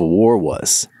for the Civil War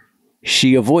was.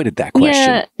 She avoided that question.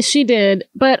 Yeah, she did.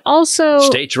 But also...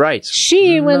 States' rights.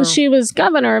 When she was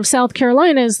governor of South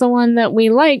Carolina, is the one that we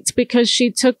liked because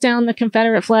she took down the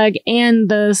Confederate flag and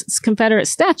the Confederate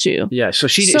statue. Yeah,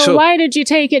 so why did you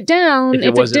take it down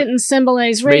if it didn't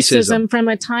symbolize racism from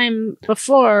a time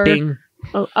before? Ding.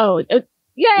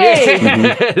 Yay!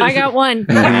 I got 1.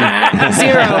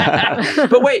 0.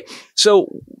 But wait,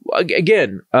 so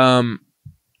again,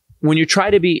 when you try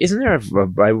to be, isn't there a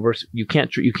Bible verse? You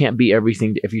can't be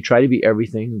everything. If you try to be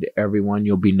everything to everyone,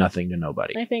 you'll be nothing to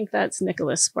nobody. I think that's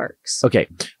Nicholas Sparks. Okay,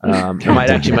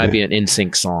 it might be an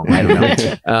NSYNC song. I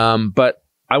don't know. But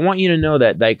I want you to know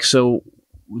that, so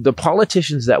the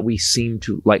politicians that we seem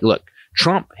to like, look.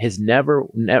 Trump has never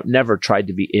tried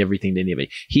to be everything to anybody.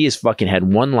 He has fucking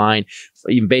had one line.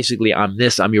 Basically, I'm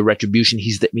your retribution.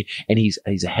 He's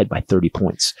ahead by 30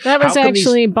 points. That was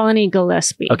actually Bonnie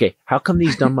Gillespie. Okay, how come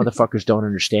these dumb motherfuckers don't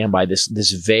understand by this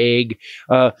vague,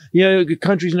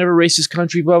 country's never racist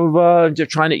country, blah blah blah. You're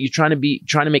trying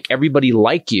to make everybody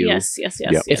like you. Yes.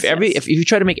 If you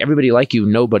try to make everybody like you,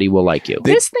 nobody will like you.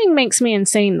 This thing makes me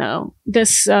insane, though.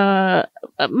 This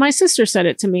my sister said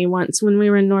it to me once when we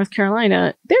were in North Carolina.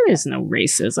 There is no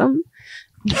racism.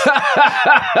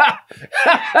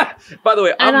 By the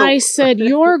way, I said,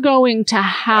 you're going to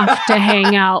have to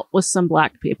hang out with some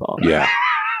black people. Yeah.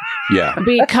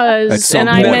 Because, and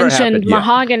I mentioned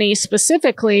Mahogany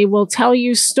specifically will tell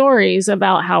you stories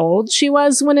about how old she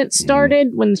was when it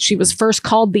started, when she was first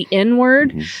called the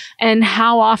N-word, and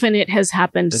how often it has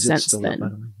happened since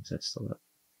then. Is that still up?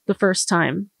 The first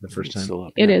time. Still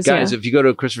up, It is, guys. If you go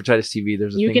to Christopher Titus TV,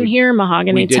 there's you can hear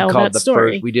Mahogany tell that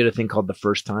story. We did a thing called The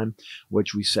First Time,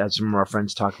 which we had some of our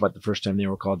friends talk about the first time they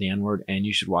were called the N-word, and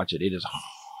you should watch it. It is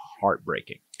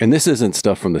heartbreaking. And this isn't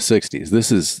stuff from the 60s.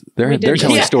 This is they're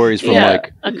telling stories from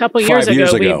like a couple years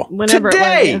ago.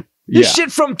 Today. This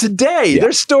shit from today. Yeah.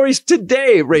 There's stories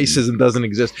today. Racism doesn't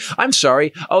exist. I'm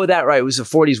sorry. Oh, that right. It was the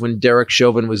 40s when Derek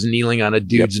Chauvin was kneeling on a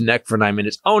dude's neck for 9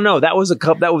 minutes. Oh no, that was a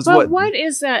cup. That was what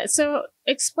is that? So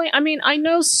explain. I mean, I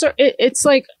know, sir. It's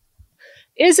like,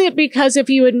 is it because if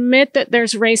you admit that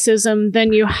there's racism,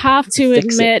 then you have to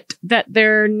admit that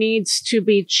there needs to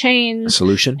be change? A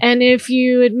solution. And if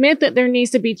you admit that there needs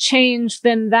to be change,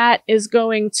 then that is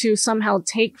going to somehow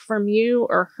take from you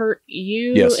or hurt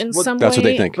you in some way. That's what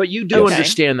they think. But you do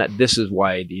understand that this is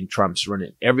why Trump's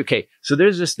running So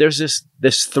there's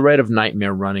this thread of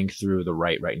nightmare running through the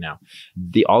right now.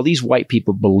 All these white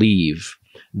people believe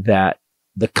that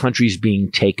the country's being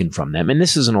taken from them. And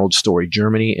this is an old story.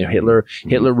 Germany, Hitler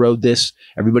rode this.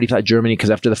 Everybody thought Germany,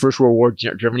 because after the First World War,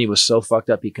 Germany was so fucked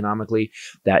up economically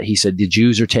that he said, the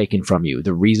Jews are taken from you.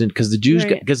 The reason, because the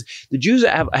Jews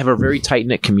have a very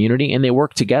tight-knit community and they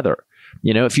work together.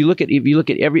 You know, if you look at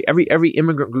every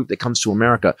immigrant group that comes to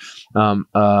America,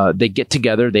 they get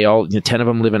together. They all 10 of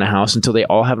them live in a house until they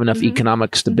all have enough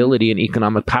economic stability and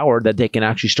economic power that they can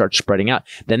actually start spreading out.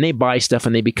 Then they buy stuff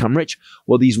and they become rich.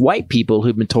 Well, these white people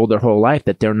who've been told their whole life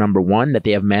that they're number one, that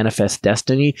they have manifest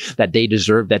destiny, that they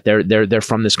deserve, that they're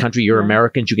from this country. You're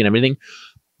Americans. You can have everything.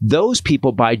 Those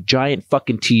people buy giant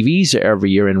fucking TVs every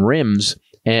year and rims.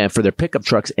 And for their pickup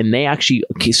trucks, and they actually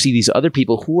see these other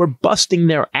people who are busting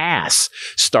their ass,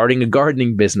 starting a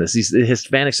gardening business. These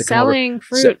Hispanics that selling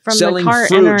fruit from the cart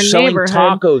in our neighborhood,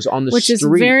 tacos on the which street, is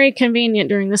very convenient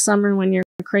during the summer when you're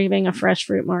craving a fresh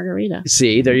fruit margarita.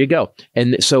 See, there you go.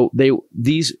 And so the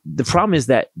problem is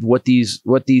that what these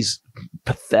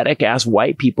pathetic ass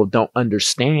white people don't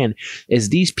understand is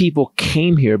these people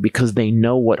came here because they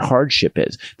know what hardship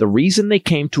is. The reason they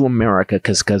came to America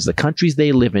because the countries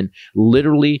they live in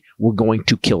literally were going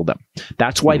to kill them.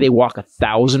 That's why they walk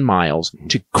 1,000 miles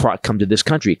to come to this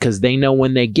country, because they know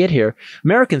when they get here,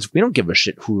 Americans, we don't give a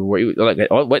shit who like.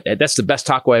 Oh, what? That's the best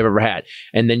taco I've ever had,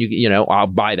 and then I'll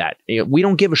buy that. We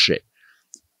don't give a shit.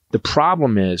 The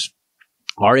problem is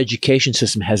our education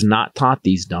system has not taught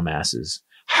these dumbasses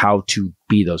how to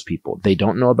be those people. They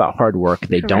don't know about hard work.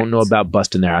 They don't know about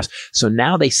busting their ass. So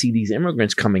now they see these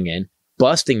immigrants coming in,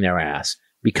 busting their ass,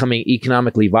 becoming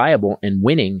economically viable and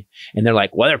winning. And they're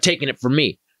like, well, they're taking it from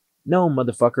me. No,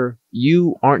 motherfucker,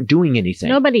 you aren't doing anything.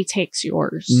 Nobody takes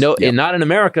yours. No, and not in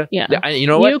America. Yeah. You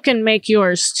know what? You can make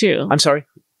yours too. I'm sorry.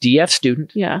 DF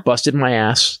student. Yeah. Busted my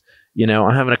ass. You know,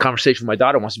 I'm having a conversation with my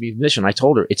daughter, wants to be a musician. I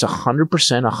told her it's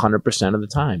 100% of the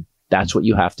time. That's what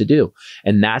you have to do.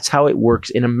 And that's how it works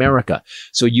in America.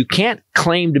 So you can't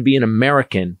claim to be an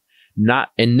American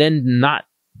and then not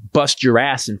bust your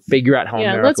ass and figure out how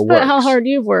America let's works. put how hard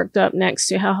you've worked up next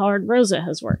to how hard Rosa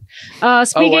has worked.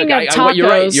 Speaking of tacos, you're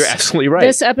right. You're absolutely right.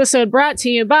 This episode brought to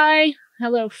you by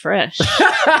HelloFresh.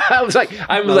 I was like,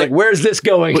 where's this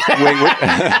going?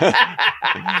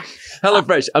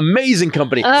 HelloFresh, amazing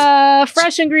company.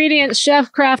 Fresh ingredients,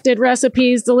 chef-crafted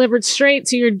recipes delivered straight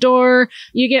to your door.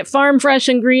 You get farm fresh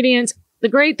ingredients. The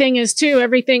great thing is, too,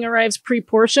 everything arrives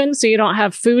pre-portioned, so you don't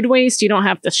have food waste. You don't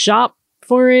have to shop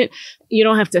for it. You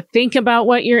don't have to think about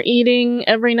what you're eating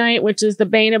every night, which is the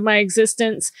bane of my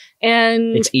existence.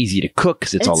 And it's easy to cook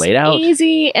because it's all laid out. It's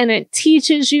easy, and it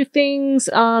teaches you things.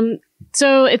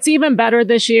 So it's even better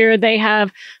this year. They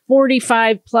have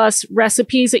 45 plus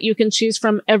recipes that you can choose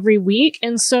from every week.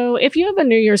 And so if you have a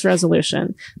New Year's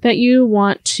resolution that you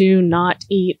want to not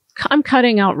eat, I'm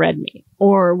cutting out red meat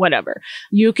or whatever,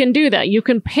 you can do that. You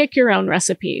can pick your own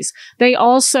recipes. They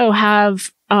also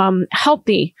have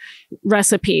healthy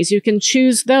recipes. You can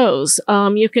choose those.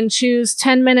 You can choose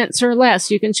 10 minutes or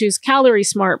less. You can choose calorie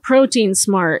smart, protein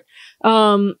smart.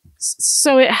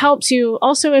 So it helps you.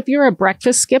 Also, if you're a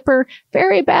breakfast skipper,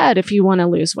 very bad if you want to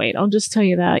lose weight. I'll just tell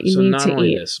you that. You need to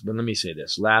eat. This, but let me say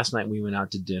this. Last night we went out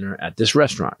to dinner at this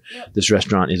restaurant. Yep. This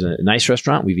restaurant is a nice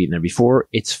restaurant. We've eaten there before.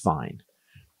 It's fine.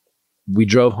 We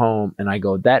drove home and I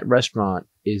go, that restaurant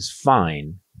is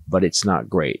fine, but it's not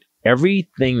great.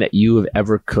 Everything that you have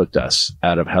ever cooked us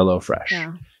out of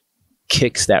HelloFresh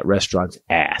kicks that restaurant's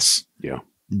ass. Yeah.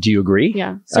 Do you agree?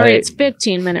 Yeah. Sorry, it's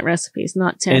 15-minute recipes,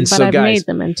 not 10, but I've made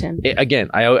them in 10. Again,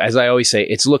 as I always say,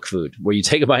 it's look food, where you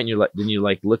take a bite and you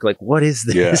look like, what is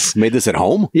this? Yeah. Made this at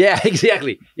home? Yeah,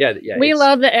 exactly. Yeah. We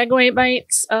love the egg white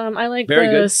bites. I like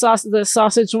the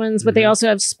sausage ones, but they also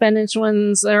have spinach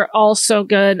ones. They're all so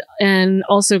good and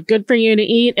also good for you to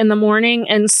eat in the morning.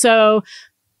 And so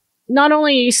not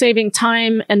only are you saving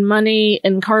time and money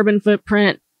and carbon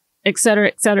footprint, et cetera,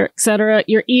 et cetera, et cetera,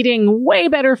 you're eating way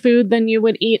better food than you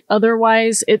would eat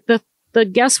otherwise. The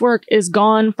guesswork is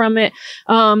gone from it.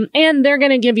 And they're going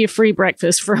to give you free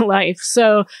breakfast for life.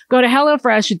 So go to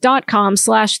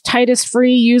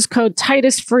HelloFresh.com/TitusFree. Use code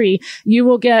TitusFree. You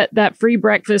will get that free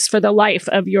breakfast for the life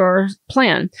of your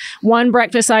plan. One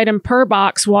breakfast item per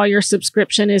box while your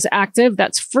subscription is active.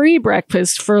 That's free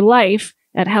breakfast for life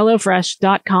at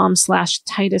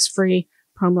HelloFresh.com/TitusFree.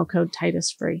 Promo code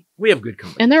TitusFree. We have good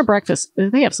company. And their breakfast,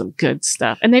 they have some good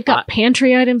stuff. And they've got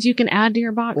pantry items you can add to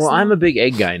your box. Well, I'm a big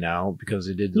egg guy now because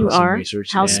I did some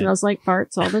research. House smells like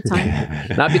farts all the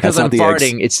time. Not because I'm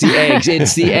farting. It's the eggs.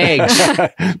 It's the eggs.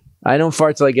 I don't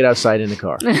fart till I get outside in the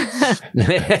car.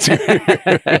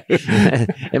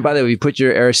 And by the way, if you put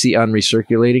your air seat on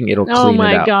recirculating, it'll clean it out. Oh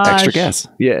my gosh. Extra gas.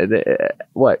 Yeah.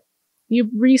 What?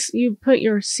 You put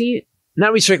your seat...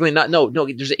 Not recirculating. No.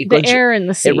 The air in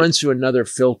the seat. It runs through another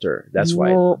filter. That's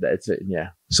why. That's it. Yeah.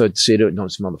 So you don't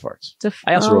smell the farts.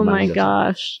 I also oh my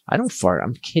gosh. I don't fart.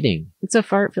 I'm kidding. It's a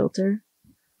fart filter.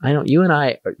 I don't. You and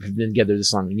I have been together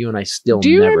this long, and you and I still.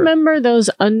 Do you remember those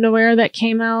underwear that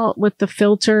came out with the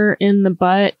filter in the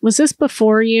butt? Was this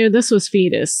before you? This was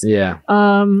Fetus. Yeah.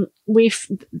 There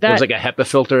was like a HEPA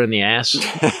filter in the ass.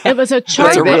 It was a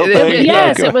charcoal.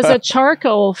 Yes, it was a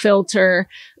charcoal filter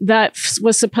that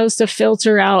was supposed to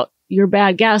filter out your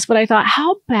bad gas. But I thought,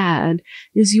 how bad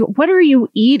is you? What are you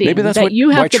eating? Maybe that's that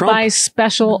you have to Trump buy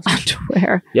special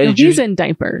underwear. Yeah, no, he's in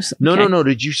diapers. No.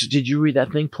 Did you read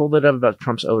that thing? Pull it up about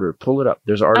Trump's odor. Pull it up.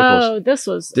 There's articles. Oh, this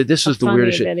was the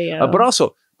weirdest shit. But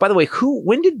also, by the way,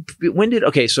 when did?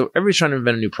 Okay, so everybody's trying to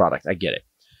invent a new product. I get it.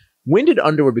 When did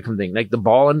underwear become a thing? Like the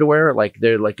ball underwear, like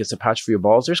they're like it's a pouch for your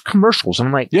balls. There's commercials. And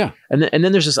I'm like, yeah. And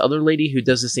then there's this other lady who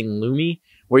does this thing, Lumi,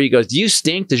 where he goes, "Do you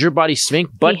stink? Does your body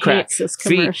stink? Butt crack,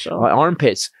 feet,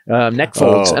 armpits, neck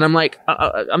folds." And I'm like,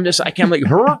 I can't like.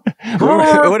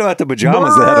 What about the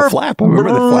pajamas that had a flap? I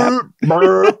remember the flap.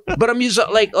 But I'm used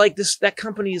like this. That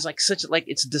company is like such like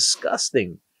it's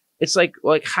disgusting. It's like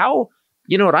how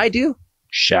you know what I do?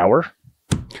 Shower.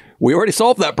 We already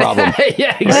solved that problem.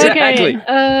 Yeah, exactly.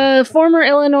 Okay. Former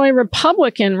Illinois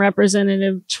Republican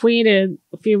representative tweeted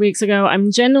a few weeks ago,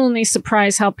 "I'm genuinely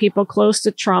surprised how people close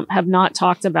to Trump have not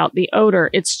talked about the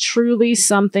odor. It's truly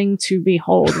something to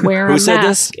behold. Wear a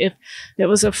mask." If it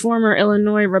was a former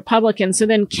Illinois Republican. So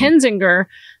then Kinzinger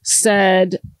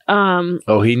said,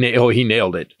 he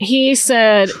nailed it. He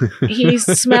said he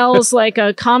smells like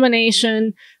a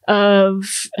combination of,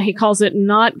 he calls it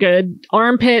not good,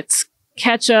 armpits,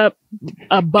 ketchup,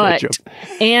 a butt,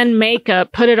 and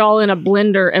makeup, put it all in a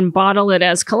blender and bottle it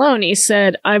as cologne. He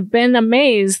said, "I've been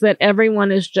amazed that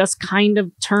everyone is just kind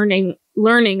of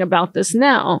learning about this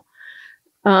now."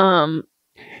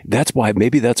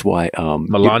 Maybe that's why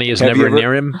Melania's never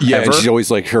near him. Yeah, ever? she's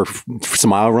always like, her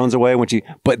smile runs away when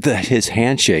but his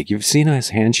handshake, you've seen his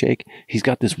handshake? He's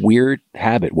got this weird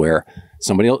habit where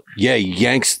somebody else, he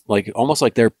yanks, like almost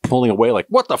like they're pulling away, like,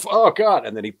 what the oh God,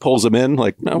 and then he pulls them in,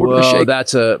 like, no, we're gonna shake.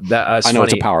 That's I know funny.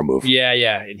 it's a power move. Yeah,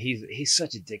 and he's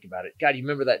such a dick about it. God, you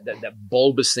remember that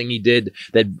bulbous thing he did,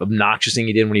 that obnoxious thing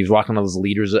he did when he was walking all those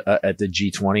leaders at the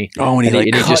G20? Oh, and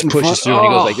he just pushes through and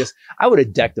he goes like this. I would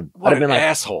have decked him. What I'd have been like,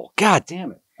 asshole. God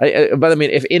damn it. But I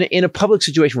mean, if in a public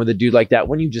situation with a dude like that,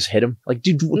 when you just hit him, like,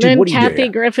 dude, then what do you do? Kathy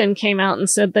Griffin came out and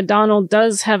said that Donald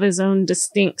does have his own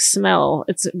distinct smell.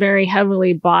 It's very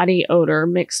heavily body odor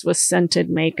mixed with scented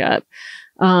makeup.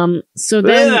 So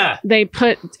then they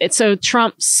put it, so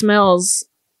Trump smells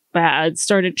bad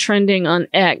started trending on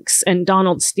X and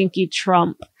Donald Stinky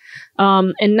Trump. In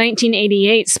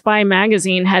 1988, Spy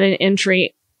Magazine had an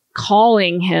entry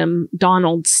calling him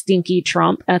Donald Stinky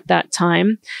Trump at that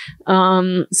time.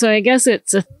 So I guess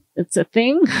it's a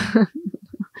thing.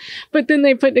 But then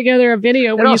they put together a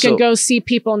video where you can go see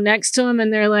people next to him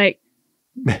and they're like,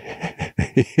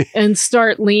 and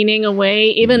start leaning away.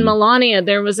 Even Melania,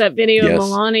 there was that video of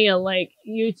Melania, like,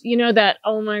 you know that,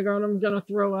 oh my God, I'm gonna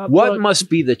throw up. What must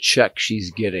be the check she's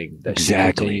getting that she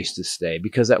continues to stay?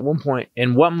 Because at one point,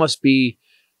 and what must be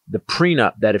the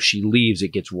prenup that if she leaves,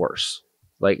 it gets worse?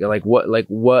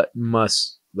 What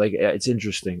must, like, it's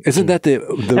interesting. Isn't that the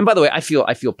and by the way, I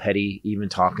feel petty even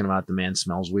talking about the man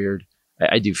smells weird.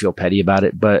 I do feel petty about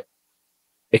it, but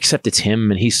except it's him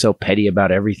and he's so petty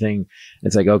about everything.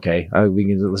 It's like, okay,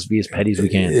 let's be as petty as we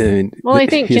can. Well, I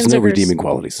think he has no Kinziger's redeeming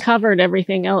qualities. Covered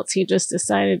everything else. He just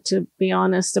decided to be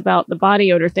honest about the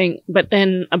body odor thing. But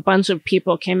then a bunch of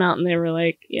people came out and they were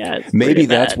like, yeah, it's maybe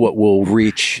that's bad. what will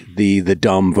reach the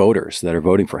dumb voters that are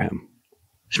voting for him.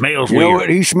 Smells weird. You know what?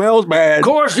 He smells bad. Of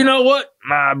course, you know what?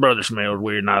 My brother smells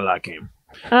weird and I like him.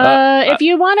 If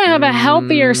you want to have a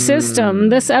healthier system,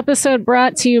 this episode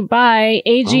brought to you by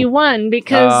AG1,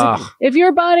 because if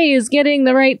your body is getting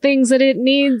the right things that it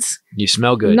needs, you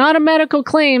smell good. Not a medical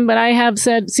claim, but I have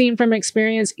seen from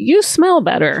experience, you smell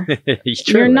better.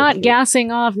 You're not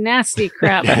gassing off nasty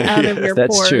crap out of your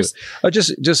That's pores. True.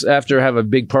 Just after have a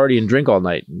big party and drink all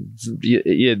night.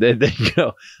 Yeah, there you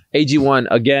go. AG1,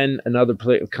 again, another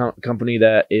company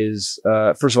that is,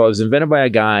 first of all, it was invented by a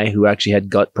guy who actually had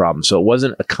gut problems. So it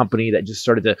wasn't a company that just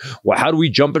started to, well, how do we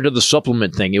jump into the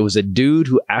supplement thing? It was a dude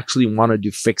who actually wanted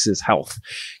to fix his health.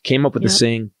 Came up with this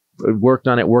thing, worked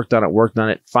on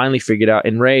it, finally figured out.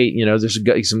 And Ray,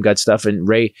 there's some gut stuff. And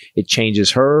Ray, it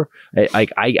changes her.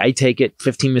 I take it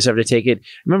 15 minutes after I take it.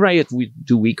 Remember, I would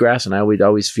do wheatgrass and I would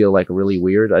always feel like really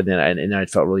weird. And then I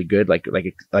felt really good,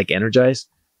 like energized.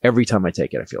 Every time I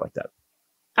take it, I feel like that.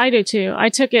 I do too. I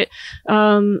took it.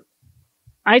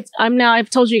 I've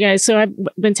told you guys, so I've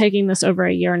been taking this over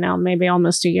a year now, maybe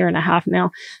almost a year and a half now.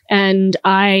 And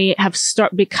I have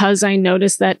because I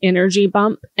noticed that energy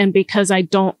bump and because I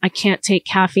can't take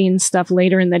caffeine stuff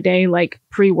later in the day, like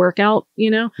pre-workout,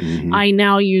 I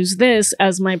now use this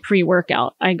as my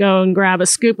pre-workout. I go and grab a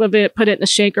scoop of it, put it in a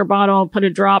shaker bottle, put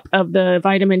a drop of the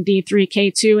vitamin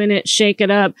D3K2 in it, shake it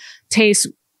up, tastes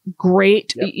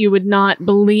great. Yep. You would not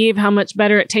believe how much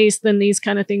better it tastes than these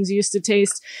kind of things used to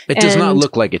taste. It does not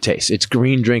look like it tastes. It's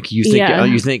green drink. You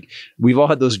think we've all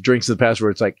had those drinks in the past where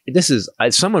it's like, this is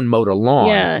someone mowed a lawn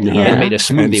and made a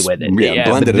smoothie with it.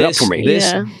 Blended it up for me.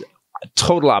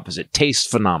 Total opposite. Tastes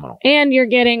phenomenal. And you're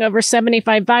getting over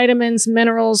 75 vitamins,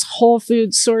 minerals, whole food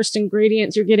sourced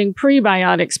ingredients. You're getting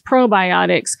prebiotics,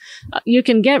 probiotics. You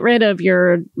can get rid of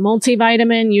your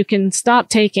multivitamin. You can stop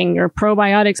taking your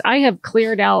probiotics. I have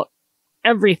cleared out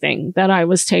everything that I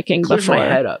was taking Clears before. my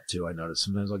head up too. I notice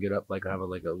sometimes I'll get up, like I have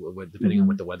depending on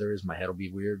what the weather is, my head will be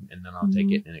weird, and then I'll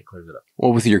take it and it clears it up.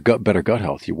 Well, with your better gut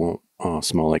health, you won't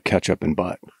smell like ketchup and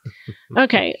butt.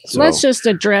 Okay, let's just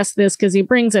address this because he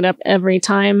brings it up every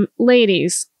time.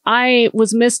 Ladies, I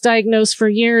was misdiagnosed for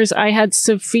years. I had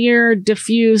severe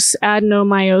diffuse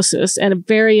adenomyosis and a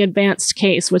very advanced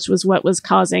case, which was what was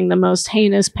causing the most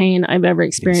heinous pain I've ever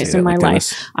experienced in my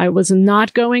life. I was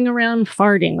not going around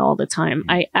farting all the time.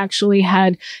 I actually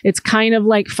had, it's kind of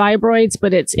like fibroids,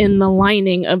 but it's in the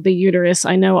lining of the uterus.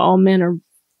 I know all men are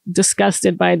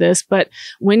disgusted by this, but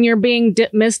when you're being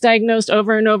misdiagnosed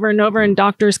over and over and over and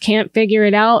doctors can't figure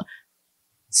it out,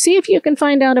 see if you can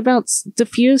find out about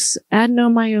diffuse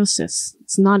adenomyosis.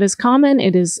 It's not as common.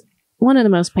 It is one of the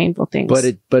most painful things. But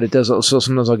it does also,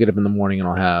 sometimes I'll get up in the morning and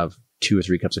I'll have 2 or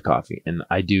 3 cups of coffee, and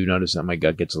I do notice that my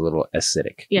gut gets a little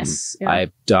acidic. Yes. Yeah.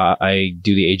 I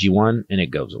do the AG1 and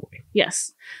it goes away.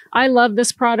 Yes. I love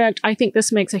this product. I think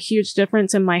this makes a huge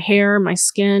difference in my hair, my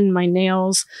skin, my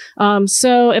nails.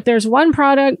 So if there's one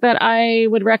product that I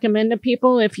would recommend to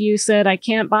people, if you said I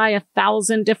can't buy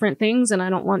 1,000 different things and I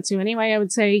don't want to anyway, I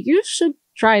would say you should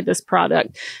try this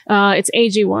product. It's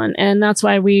AG1, and that's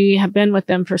why we have been with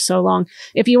them for so long.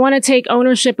 If you want to take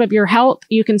ownership of your health,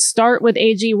 you can start with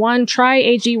AG1. Try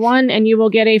AG1 and you will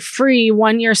get a free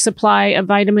 1-year supply of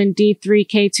vitamin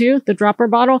D3K2, the dropper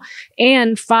bottle,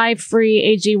 and 5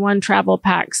 free AG1 travel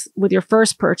packs with your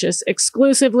first purchase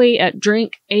exclusively at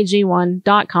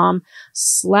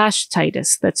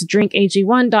drinkag1.com/Titus. That's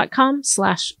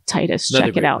drinkag1.com/Titus.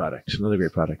 Check it out. Another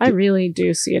great product. I really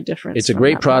do see a difference. It's a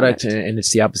great product, and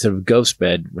it's the opposite of Ghost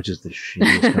Bed, which is the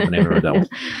shittiest company I've ever dealt with.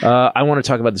 I want to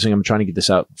talk about this thing. I'm trying to get this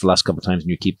out for the last couple of times, and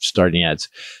you keep starting ads.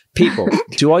 People,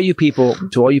 to all you people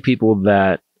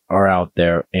that are out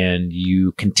there, and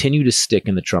you continue to stick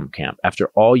in the Trump camp after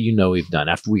all you know we've done,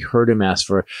 after we heard him ask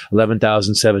for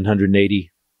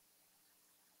 11,780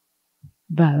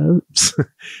 votes,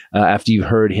 after you've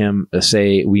heard him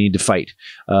say we need to fight,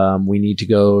 we need to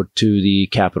go to the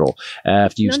Capitol,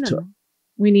 after you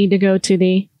we need to go to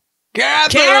the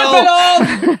Capital!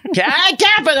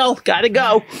 Gotta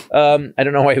go. I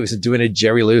don't know why he was doing a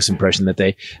Jerry Lewis impression that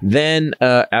day. Then,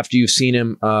 after you've seen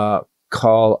him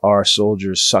call our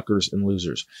soldiers suckers and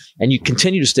losers, and you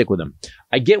continue to stick with him,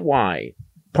 I get why.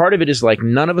 Part of it is like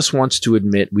none of us wants to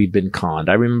admit we've been conned.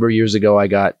 I remember years ago I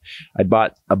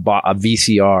bought a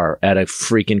VCR at a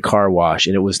freaking car wash,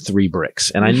 and it was 3 bricks,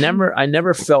 and I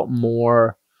never felt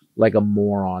more like a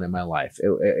moron in my life.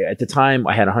 At the time,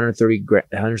 I had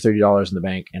 $130 in the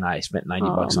bank, and I spent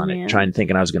 $90 on it,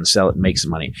 thinking I was going to sell it and make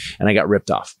some money, and I got ripped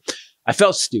off. I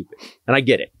felt stupid, and I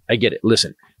get it.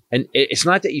 Listen, and it's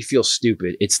not that you feel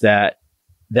stupid; it's that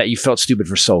you felt stupid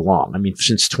for so long. I mean,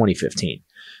 since 2015.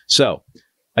 So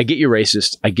I get you're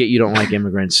racist. I get you don't like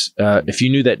immigrants. If you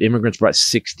knew that immigrants brought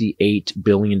 $68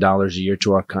 billion a year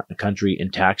to our country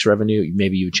in tax revenue,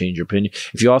 maybe you would change your opinion.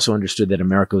 If you also understood that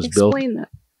America was built. Explain that.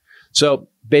 So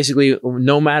basically,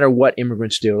 no matter what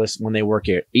immigrants do, when they work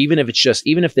here, even if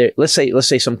they're, let's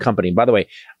say some company, by the way,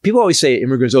 people always say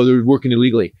immigrants, they're working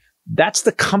illegally. That's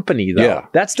the company, though. Yeah.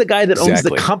 That's the guy that owns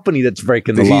the company that's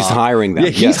breaking the law. He's hiring them.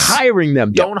 Yeah, he's hiring them.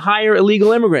 Yep. Don't hire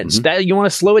illegal immigrants. Mm-hmm. You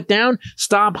want to slow it down?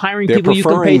 Stop hiring people you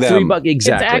can pay $3.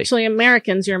 Exactly. It's actually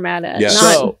Americans you're mad at. Yes.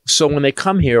 So when they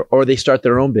come here or they start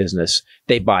their own business,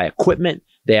 they buy equipment.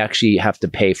 They actually have to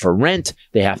pay for rent.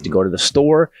 They have to go to the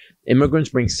store. Immigrants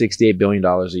bring $68 billion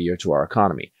a year to our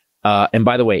economy. And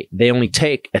by the way, they only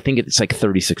take, I think it's like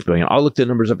 $36 billion. I'll look the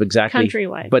numbers up exactly.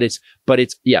 Countrywide.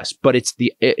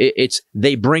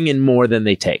 They bring in more than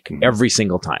they take every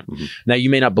single time. Mm-hmm. Now,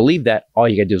 you may not believe that. All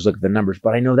you got to do is look at the numbers,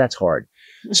 but I know that's hard.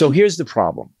 So here's the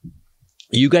problem.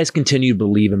 You guys continue to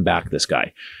believe and back this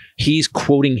guy. He's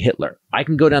quoting Hitler. I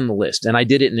can go down the list, and I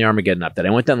did it in the Armageddon update. I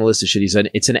went down the list of shit he said.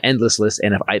 It's an endless list,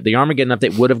 and the Armageddon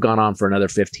update would have gone on for another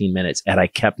 15 minutes, and I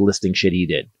kept listing shit he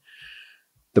did.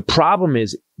 The problem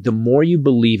is, the more you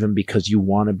believe him because you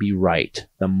want to be right,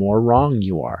 the more wrong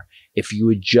you are. If you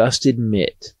would just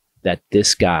admit that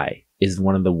this guy is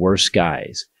one of the worst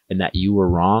guys and that you were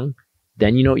wrong,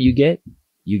 then you know what you get?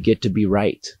 You get to be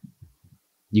right.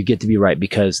 You get to be right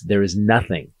because there is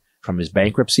nothing from his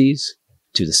bankruptcies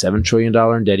to the $7 trillion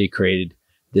in debt he created.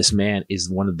 This man is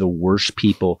one of the worst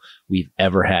people we've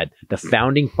ever had. The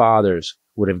founding fathers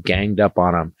would have ganged up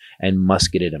on him and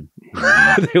musketed him.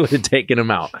 They would have taken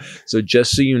him out. So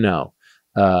just so you know,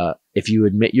 if you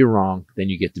admit you're wrong, then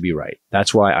you get to be right.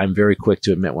 That's why I'm very quick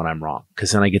to admit when I'm wrong,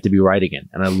 because then I get to be right again.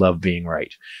 And I love being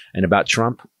right. And about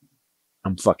Trump,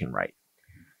 I'm fucking right.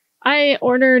 I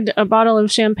ordered a bottle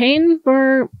of champagne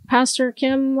for Pastor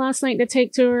Kim last night to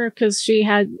take to her because she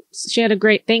had a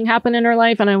great thing happen in her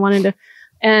life, and I wanted to.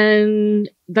 And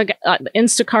the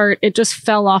Instacart, it just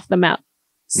fell off the map.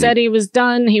 Said he was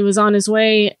done. He was on his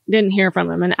way. Didn't hear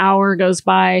from him. An hour goes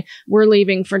by. We're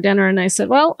leaving for dinner. And I said,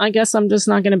 well, I guess I'm just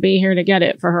not going to be here to get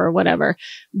it for her, whatever.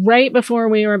 Right before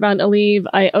we were about to leave,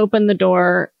 I opened the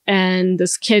door and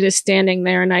this kid is standing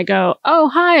there and I go, oh,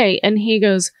 hi. And he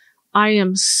goes, I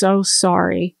am so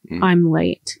sorry. I'm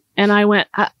late. And I went,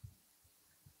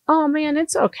 oh man,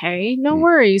 it's okay. No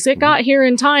worries. It got here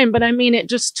in time. But I mean, it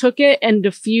just took it and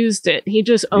diffused it. He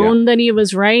just owned that he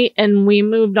was right and we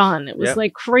moved on. It was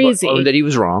like crazy. Owned that he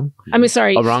was wrong. I mean,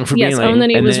 sorry. Wrong for being late. Owned that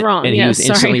he was wrong. And he was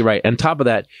instantly right. On top of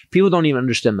that, people don't even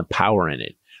understand the power in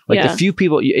it. Like the few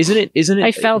people, isn't it?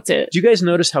 I felt it. Do you guys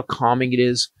notice how calming it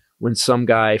is when some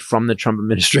guy from the Trump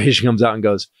administration comes out and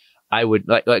goes, I would,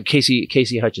 like Casey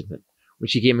Hutchinson. When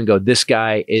she came and go, this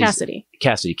guy is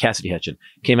Cassidy Hutchin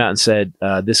came out and said,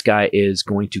 this guy is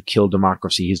going to kill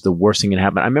democracy. He's the worst thing that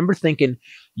happened. I remember thinking,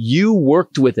 you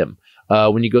worked with him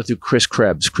when you go through Chris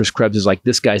Krebs. Chris Krebs is like,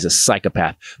 this guy's a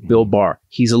psychopath. Bill Barr,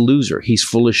 he's a loser. He's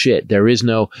full of shit. There was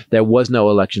no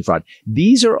election fraud.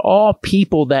 These are all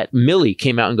people that Millie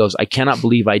came out and goes, I cannot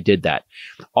believe I did that.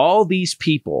 All these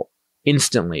people.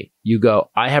 Instantly, you go,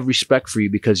 I have respect for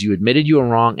you because you admitted you were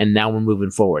wrong, and now we're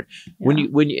moving forward. Yeah.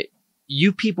 When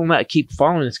you people not keep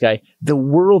following this guy, the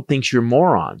world thinks you're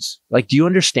morons. Like, do you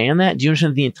understand that? Do you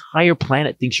understand the entire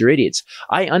planet thinks you're idiots?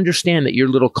 I understand that your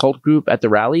little cult group at the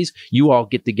rallies, you all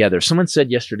get together. Someone said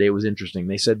yesterday, it was interesting.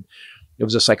 They said, it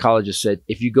was a psychologist said,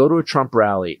 if you go to a Trump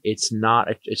rally, it's not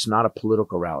a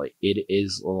political rally. It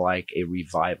is like a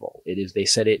revival. They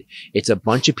said it's a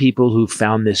bunch of people who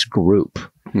found this group.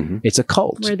 Mm-hmm. It's a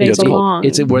cult. Where they belong.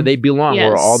 It's where they belong. Yes.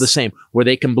 We're all the same. Where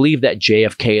they can believe that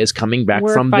JFK is coming back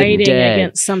from the dead.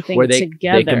 Against something where they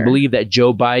can believe that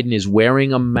Joe Biden is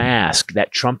wearing a mask.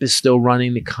 That Trump is still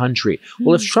running the country.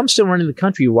 Well, if Trump's still running the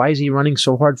country, why is he running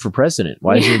so hard for president?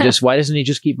 Why doesn't he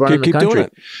just keep running the country?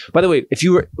 By the way,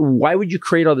 why would you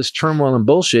create all this turmoil and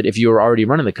bullshit if you were already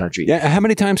running the country? Yeah. How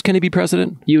many times can he be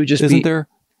president? You would just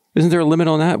Isn't there a limit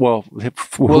on that? Well,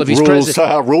 if he's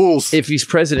president, if he's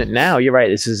president now, you're right.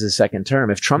 This is his second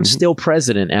term. If Trump's still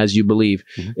president, as you believe,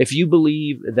 if you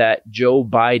believe that Joe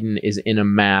Biden is in a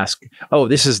mask,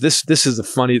 this is a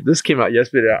funny. This came out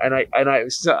yesterday, and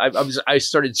I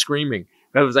started screaming.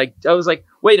 I was like,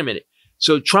 wait a minute.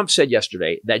 So Trump said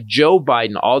yesterday that Joe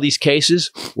Biden, all these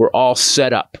cases were all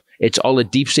set up. It's all a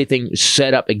deep state thing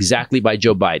set up exactly by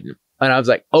Joe Biden, and I was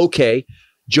like, okay.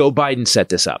 Joe Biden set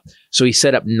this up. So he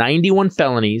set up 91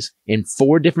 felonies in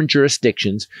 4 different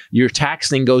jurisdictions. Your tax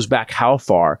thing goes back how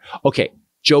far? Okay,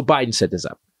 Joe Biden set this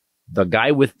up. The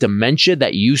guy with dementia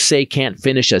that you say can't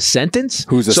finish a sentence?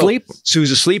 Who's asleep?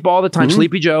 Who's asleep all the time.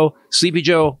 Sleepy Joe.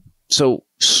 So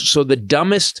the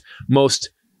dumbest, most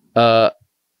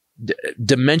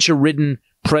dementia-ridden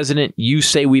president you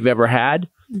say we've ever had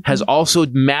has also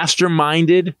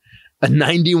masterminded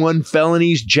 91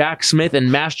 felonies, Jack Smith, and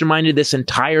masterminded this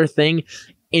entire thing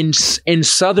in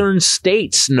southern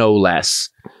states, no less.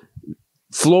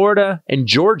 Florida and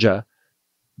Georgia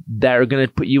that are going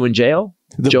to put you in jail.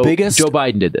 Joe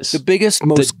Biden did this. The biggest,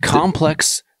 most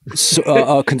complex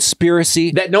conspiracy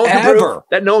that no one can prove.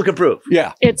 That no one can prove.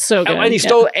 Yeah, it's so good. And he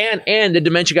stole, and the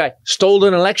dementia guy stole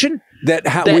an election.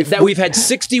 We've had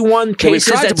 61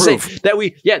 cases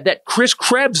that Chris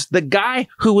Krebs, the guy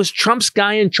who was Trump's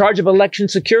guy in charge of election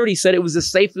security, said it was the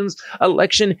safest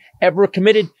election ever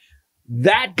committed.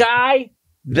 That guy,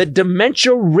 the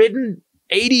dementia-ridden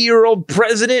 80-year-old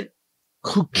president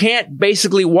who can't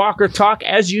basically walk or talk,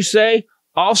 as you say,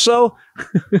 also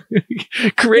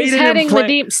created the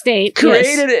deep state.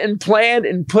 Created it and planned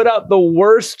and put out the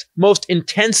worst, most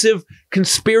intensive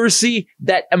conspiracy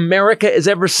that America has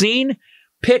ever seen.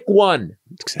 Pick one.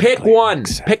 Pick one.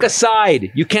 Pick a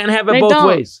side. You can't have it both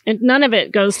ways. And none of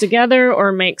it goes together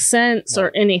or makes sense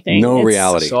or anything. No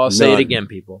reality. So I'll say it again,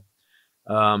 people.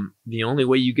 The only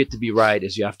way you get to be right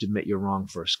is you have to admit you're wrong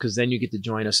first, because then you get to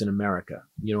join us in America.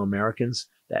 You know, Americans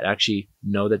that actually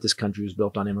know that this country was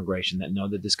built on immigration, that know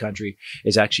that this country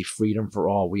is actually freedom for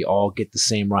all. We all get the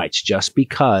same rights. Just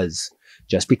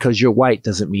because you're white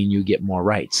doesn't mean you get more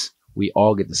rights. We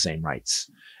all get the same rights.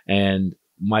 And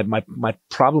my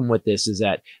problem with this is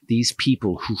that these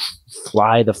people who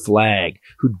fly the flag,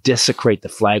 who desecrate the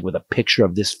flag with a picture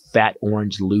of this fat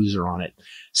orange loser on it,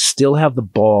 still have the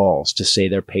balls to say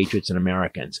they're patriots and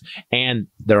Americans. And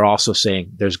they're also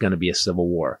saying there's going to be a civil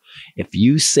war. If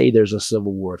you say there's a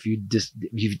civil war, if you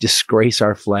disgrace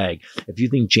our flag, if you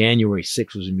think January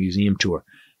 6th was a museum tour,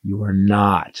 you are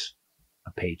not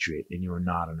a patriot and you are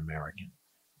not an American.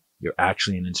 You're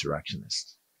actually an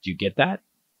insurrectionist. Do you get that?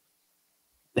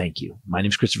 Thank you. My name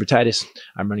is Christopher Titus.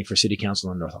 I'm running for city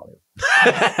council in North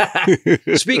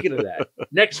Hollywood. Speaking of that,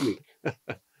 next week.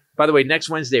 By the way, next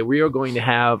Wednesday, we are going to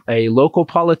have a local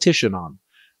politician on,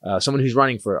 someone who's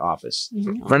running for office.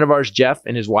 A friend of ours, Jeff,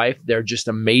 and his wife, they're just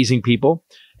amazing people.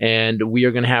 And we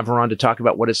are going to have her on to talk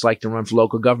about what it's like to run for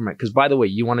local government. Because, by the way,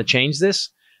 you want to change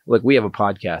this? Look, we have a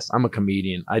podcast. I'm a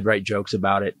comedian. I'd write jokes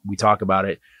about it. We talk about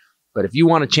it. But if you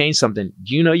want to change something,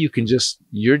 you can just,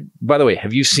 by the way,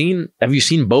 have you seen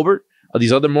Boebert or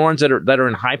these other morons that are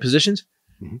in high positions?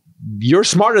 You're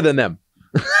smarter than them.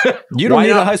 You don't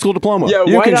need a high school diploma. Yeah,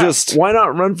 why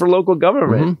not run for local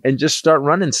government and just start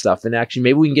running stuff? And actually,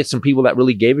 maybe we can get some people that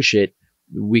really gave a shit.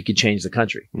 We could change the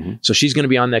country. So she's going to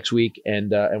be on next week,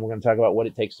 and we're going to talk about what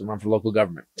it takes to run for local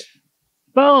government.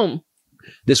 Boom.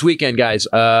 This weekend, guys,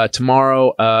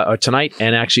 tomorrow or tonight,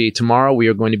 and actually tomorrow, we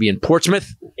are going to be in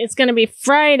Portsmouth. It's going to be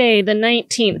Friday the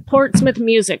 19th, Portsmouth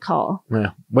Music Hall.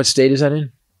 Yeah. What state is that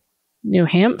in? New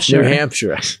Hampshire. New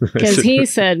Hampshire. Because he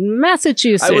said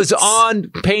Massachusetts. I was on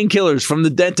painkillers from the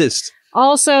dentist.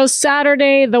 Also,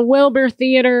 Saturday, the Wilbur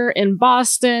Theater in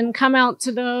Boston. Come out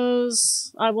to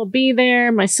those. I will be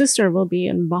there. My sister will be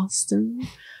in Boston.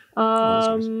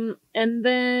 And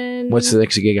then... What's the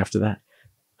next gig after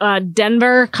that?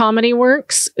 Denver Comedy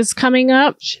Works is coming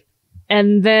up.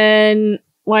 And then...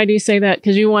 Why do you say that?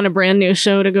 Because you want a brand new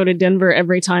show to go to Denver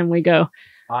every time we go.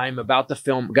 I'm about to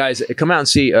film. Guys, come out and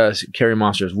see Carrie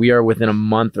Monsters. We are within a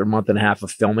month or month and a half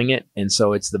of filming it. And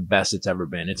so it's the best it's ever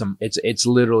been. It's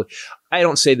literally, I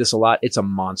don't say this a lot. It's a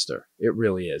monster. It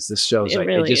really is. This show's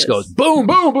it just goes boom,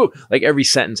 boom, boom. Like every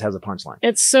sentence has a punchline.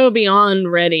 It's so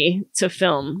beyond ready to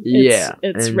film.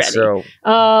 It's ready. So,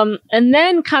 and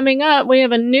then coming up, we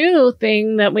have a new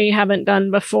thing that we haven't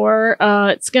done before.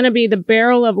 It's going to be the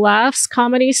Barrel of Laughs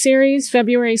comedy series,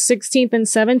 February 16th and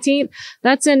 17th.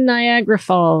 That's in Niagara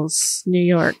Falls, New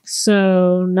York.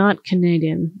 So not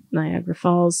Canadian Niagara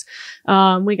Falls.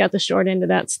 We got the short end of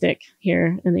that stick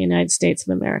here in the United States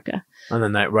of America. And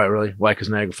then that, right, really? Why? Because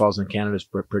Niagara Falls in Canada is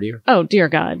prettier? Oh, dear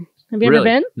God. Have you ever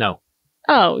been? No.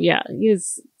 Oh, yeah.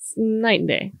 It's night and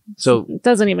day. So it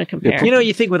doesn't even compare.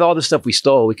 You think with all the stuff we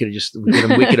stole, we could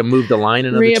have moved the line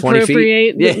another 20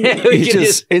 feet. Yeah, it's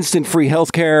just instant free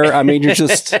healthcare. I mean, you're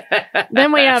just.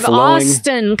 Then we have flowing.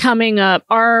 Austin coming up.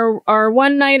 Our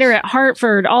one nighter at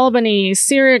Hartford, Albany,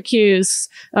 Syracuse,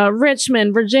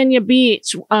 Richmond, Virginia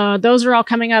Beach. Those are all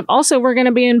coming up. Also, we're going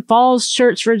to be in Falls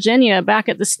Church, Virginia, back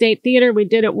at the State Theater. We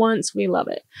did it once. We love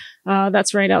it.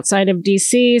 That's right outside of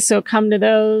DC. So come to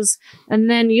those. And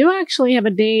then you actually have a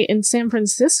date in San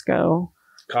Francisco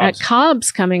at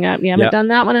Cobb's coming up. You haven't done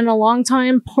that one in a long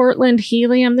time. Portland,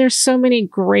 Helium. There's so many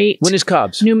great. When is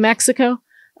Cobb's? New Mexico.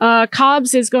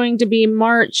 Cobb's is going to be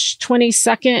March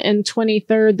 22nd and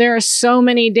 23rd. There are so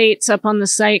many dates up on the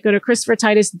site. Go to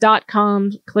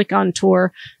ChristopherTitus.com, click on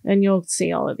tour, and you'll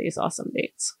see all of these awesome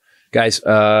dates. Guys,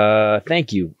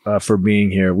 thank you for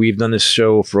being here. We've done this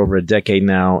show for over a decade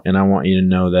now, and I want you to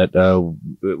know that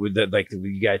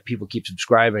you guys, people keep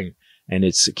subscribing, and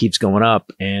it keeps going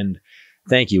up. And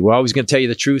thank you. We're always going to tell you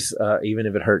the truth, even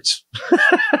if it hurts.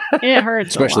 It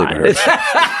hurts, especially if it hurts.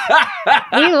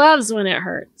 He loves when it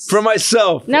hurts. For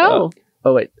myself. No.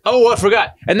 Oh, wait. Oh, I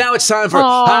forgot. And now it's time for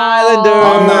Highlander.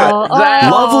 I'm not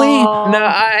lovely. No,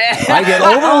 I get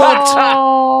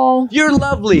overlooked. You're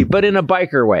lovely, but in a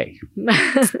biker way.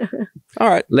 All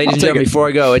right. Ladies and gentlemen, before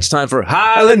I go, it's time for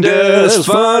Highlanders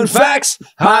Fun Facts.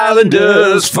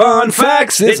 Highlanders Fun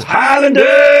Facts. It's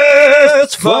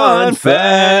Highlanders Fun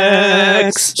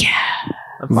Facts. Yeah.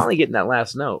 I'm finally getting that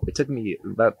last note. It took me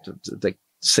about like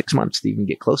 6 months to even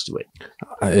get close to it.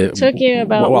 It took you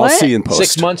about I'll see you in post.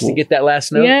 6 months to get that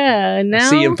last note? Yeah, and now...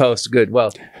 See you in post. Good.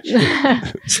 Well...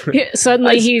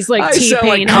 Suddenly he's like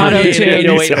T-Pain auto-tune.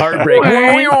 808 Heartbreak.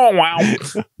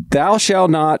 Thou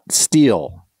shalt not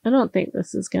steal. I don't think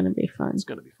this is going to be fun. It's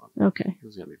going to be fun. Okay.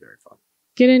 It's going to be very fun.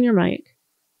 Get in your mic.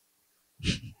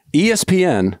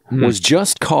 ESPN was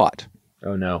just caught.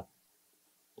 Oh, no.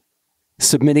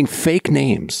 Submitting fake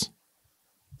names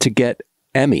to get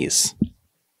Emmys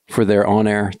for their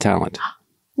on-air talent.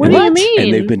 What do you mean?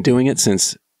 And they've been doing it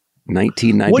since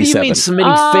 1997. What do you mean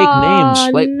submitting fake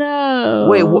names? Like, no.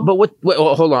 Wait, but what? Wait,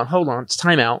 hold on. It's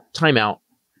time out.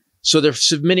 So they're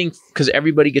submitting because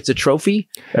everybody gets a trophy.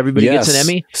 Everybody gets an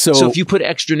Emmy. So if you put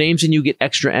extra names in, you get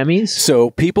extra Emmys. So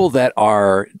people that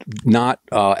are not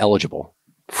eligible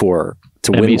to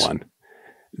win one,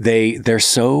 they're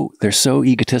so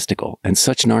egotistical and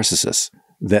such narcissists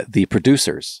that the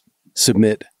producers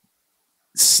submit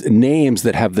names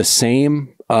that have the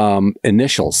same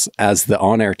initials as the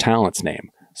on-air talent's name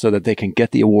so that they can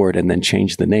get the award and then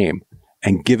change the name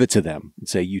and give it to them and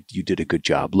say, you did a good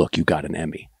job. Look, you got an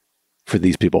Emmy for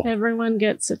these people. Everyone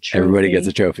gets a trophy. Everybody gets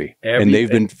a trophy. And they've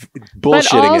been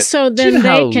bullshitting but also it. then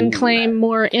they can claim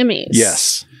more Emmys.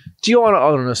 Yes. Do you want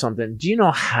to know something? Do you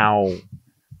know how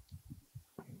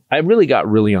I really got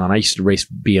really on? I used to race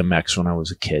BMX when I was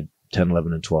a kid, 10,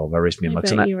 11, and 12. I raced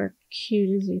BMX. I bet you were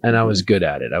cute as you and I was good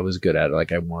at it.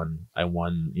 Like I won,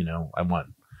 you know, I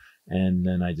won. And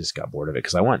then I just got bored of it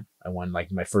because I won. I won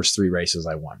like my first 3 races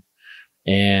I won.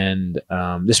 And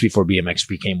this before BMX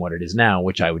became what it is now,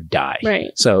 which I would die. Right.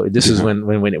 So this is when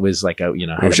it was like a, you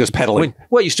know, it was just pedaling.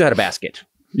 Well, you still had a basket.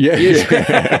 Yeah.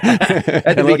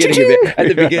 at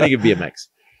the beginning of BMX.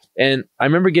 And I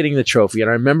remember getting the trophy, and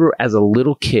I remember as a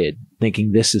little kid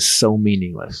thinking this is so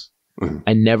meaningless. Mm-hmm.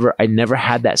 I never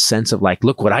had that sense of like,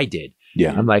 look what I did.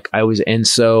 Yeah. I'm like, and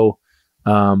so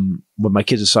with my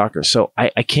kids' soccer. So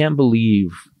I can't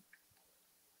believe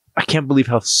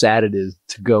how sad it is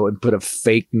to go and put a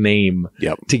fake name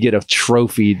to get a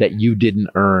trophy that you didn't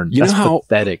earn. That's how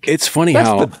pathetic. It's funny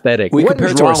how pathetic. We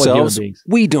compare to ourselves.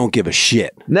 We don't give a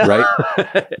shit, right?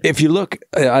 If you look,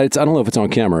 I don't know if it's on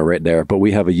camera right there, but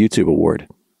we have a YouTube award.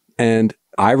 And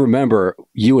I remember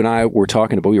you and I were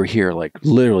talking about, we were here like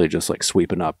literally just like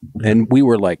sweeping up. And we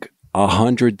were like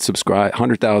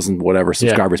 100,000 whatever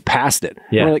subscribers past it.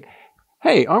 Yeah. And we're like,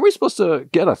 hey, aren't we supposed to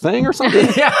get a thing or something?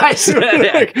 Yeah, I said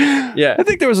like, yeah. I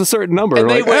think there was a certain number. And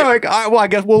like, well, I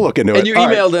guess we'll look into it. And you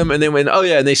emailed them, and they went, oh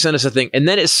yeah, and they sent us a thing, and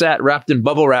then it sat wrapped in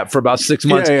bubble wrap for about 6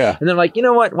 months. Yeah. And they're like, you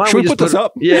know what? Why don't we just put this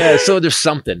up? Yeah, so there's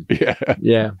something.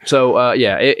 Yeah. So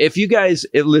if you guys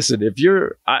listen, if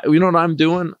you're, you know what I'm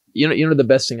doing. You know the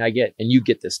best thing I get, and you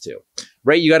get this too,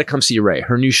 Ray. You got to come see Ray.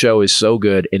 Her new show is so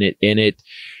good, and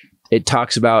it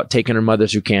talks about taking her mother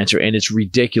through cancer, and it's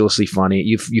ridiculously funny.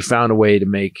 You found a way to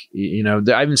make, you know,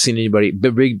 I haven't seen anybody,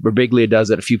 Birbiglia does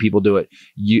it. A few people do it.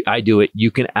 I do it.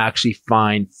 You can actually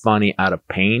find funny out of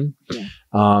pain.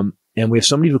 Yeah. And we have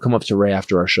somebody who come up to Ray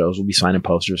after our shows. We'll be signing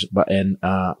posters, and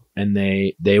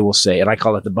they will say, and I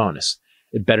call it the bonus.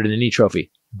 It's better than any trophy.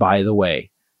 By the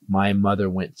way, my mother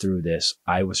went through this.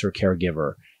 I was her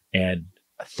caregiver, and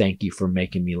thank you for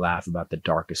making me laugh about the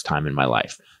darkest time in my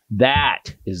life.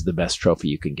 That is the best trophy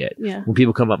you can get. Yeah. When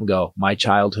people come up and go, my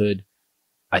childhood,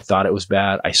 I thought it was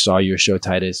bad. I saw your show,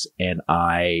 Titus, and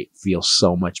I feel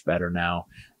so much better now.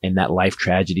 And that life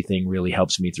tragedy thing really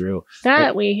helps me through.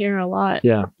 We hear a lot.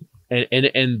 Yeah.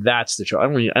 And that's the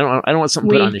trophy. I don't want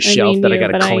something put on the shelf that I got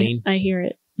to clean. I hear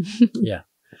it. Yeah.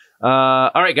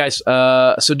 All right, guys.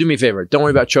 So do me a favor. Don't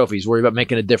worry about trophies. Worry about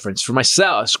making a difference. For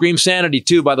myself, Scream Sanity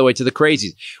too, by the way, to the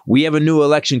crazies. We have a new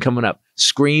election coming up.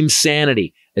 Scream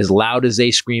Sanity. As loud as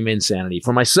they scream insanity.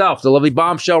 For myself, the lovely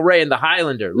Bombshell Ray and the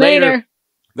Highlander. Later.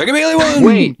 There can be only one.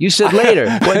 Wait, you said later.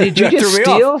 What, did you just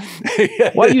steal?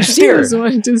 Why you steal? I just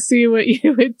wanted to see what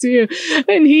you would do.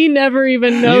 And he never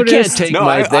even noticed. You can't take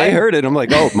my thing. I heard it. I'm like,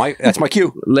 oh, that's my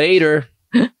cue. Later.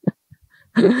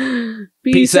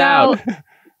 Peace out.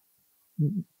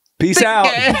 Peace out.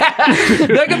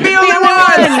 There can be only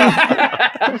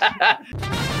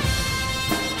one.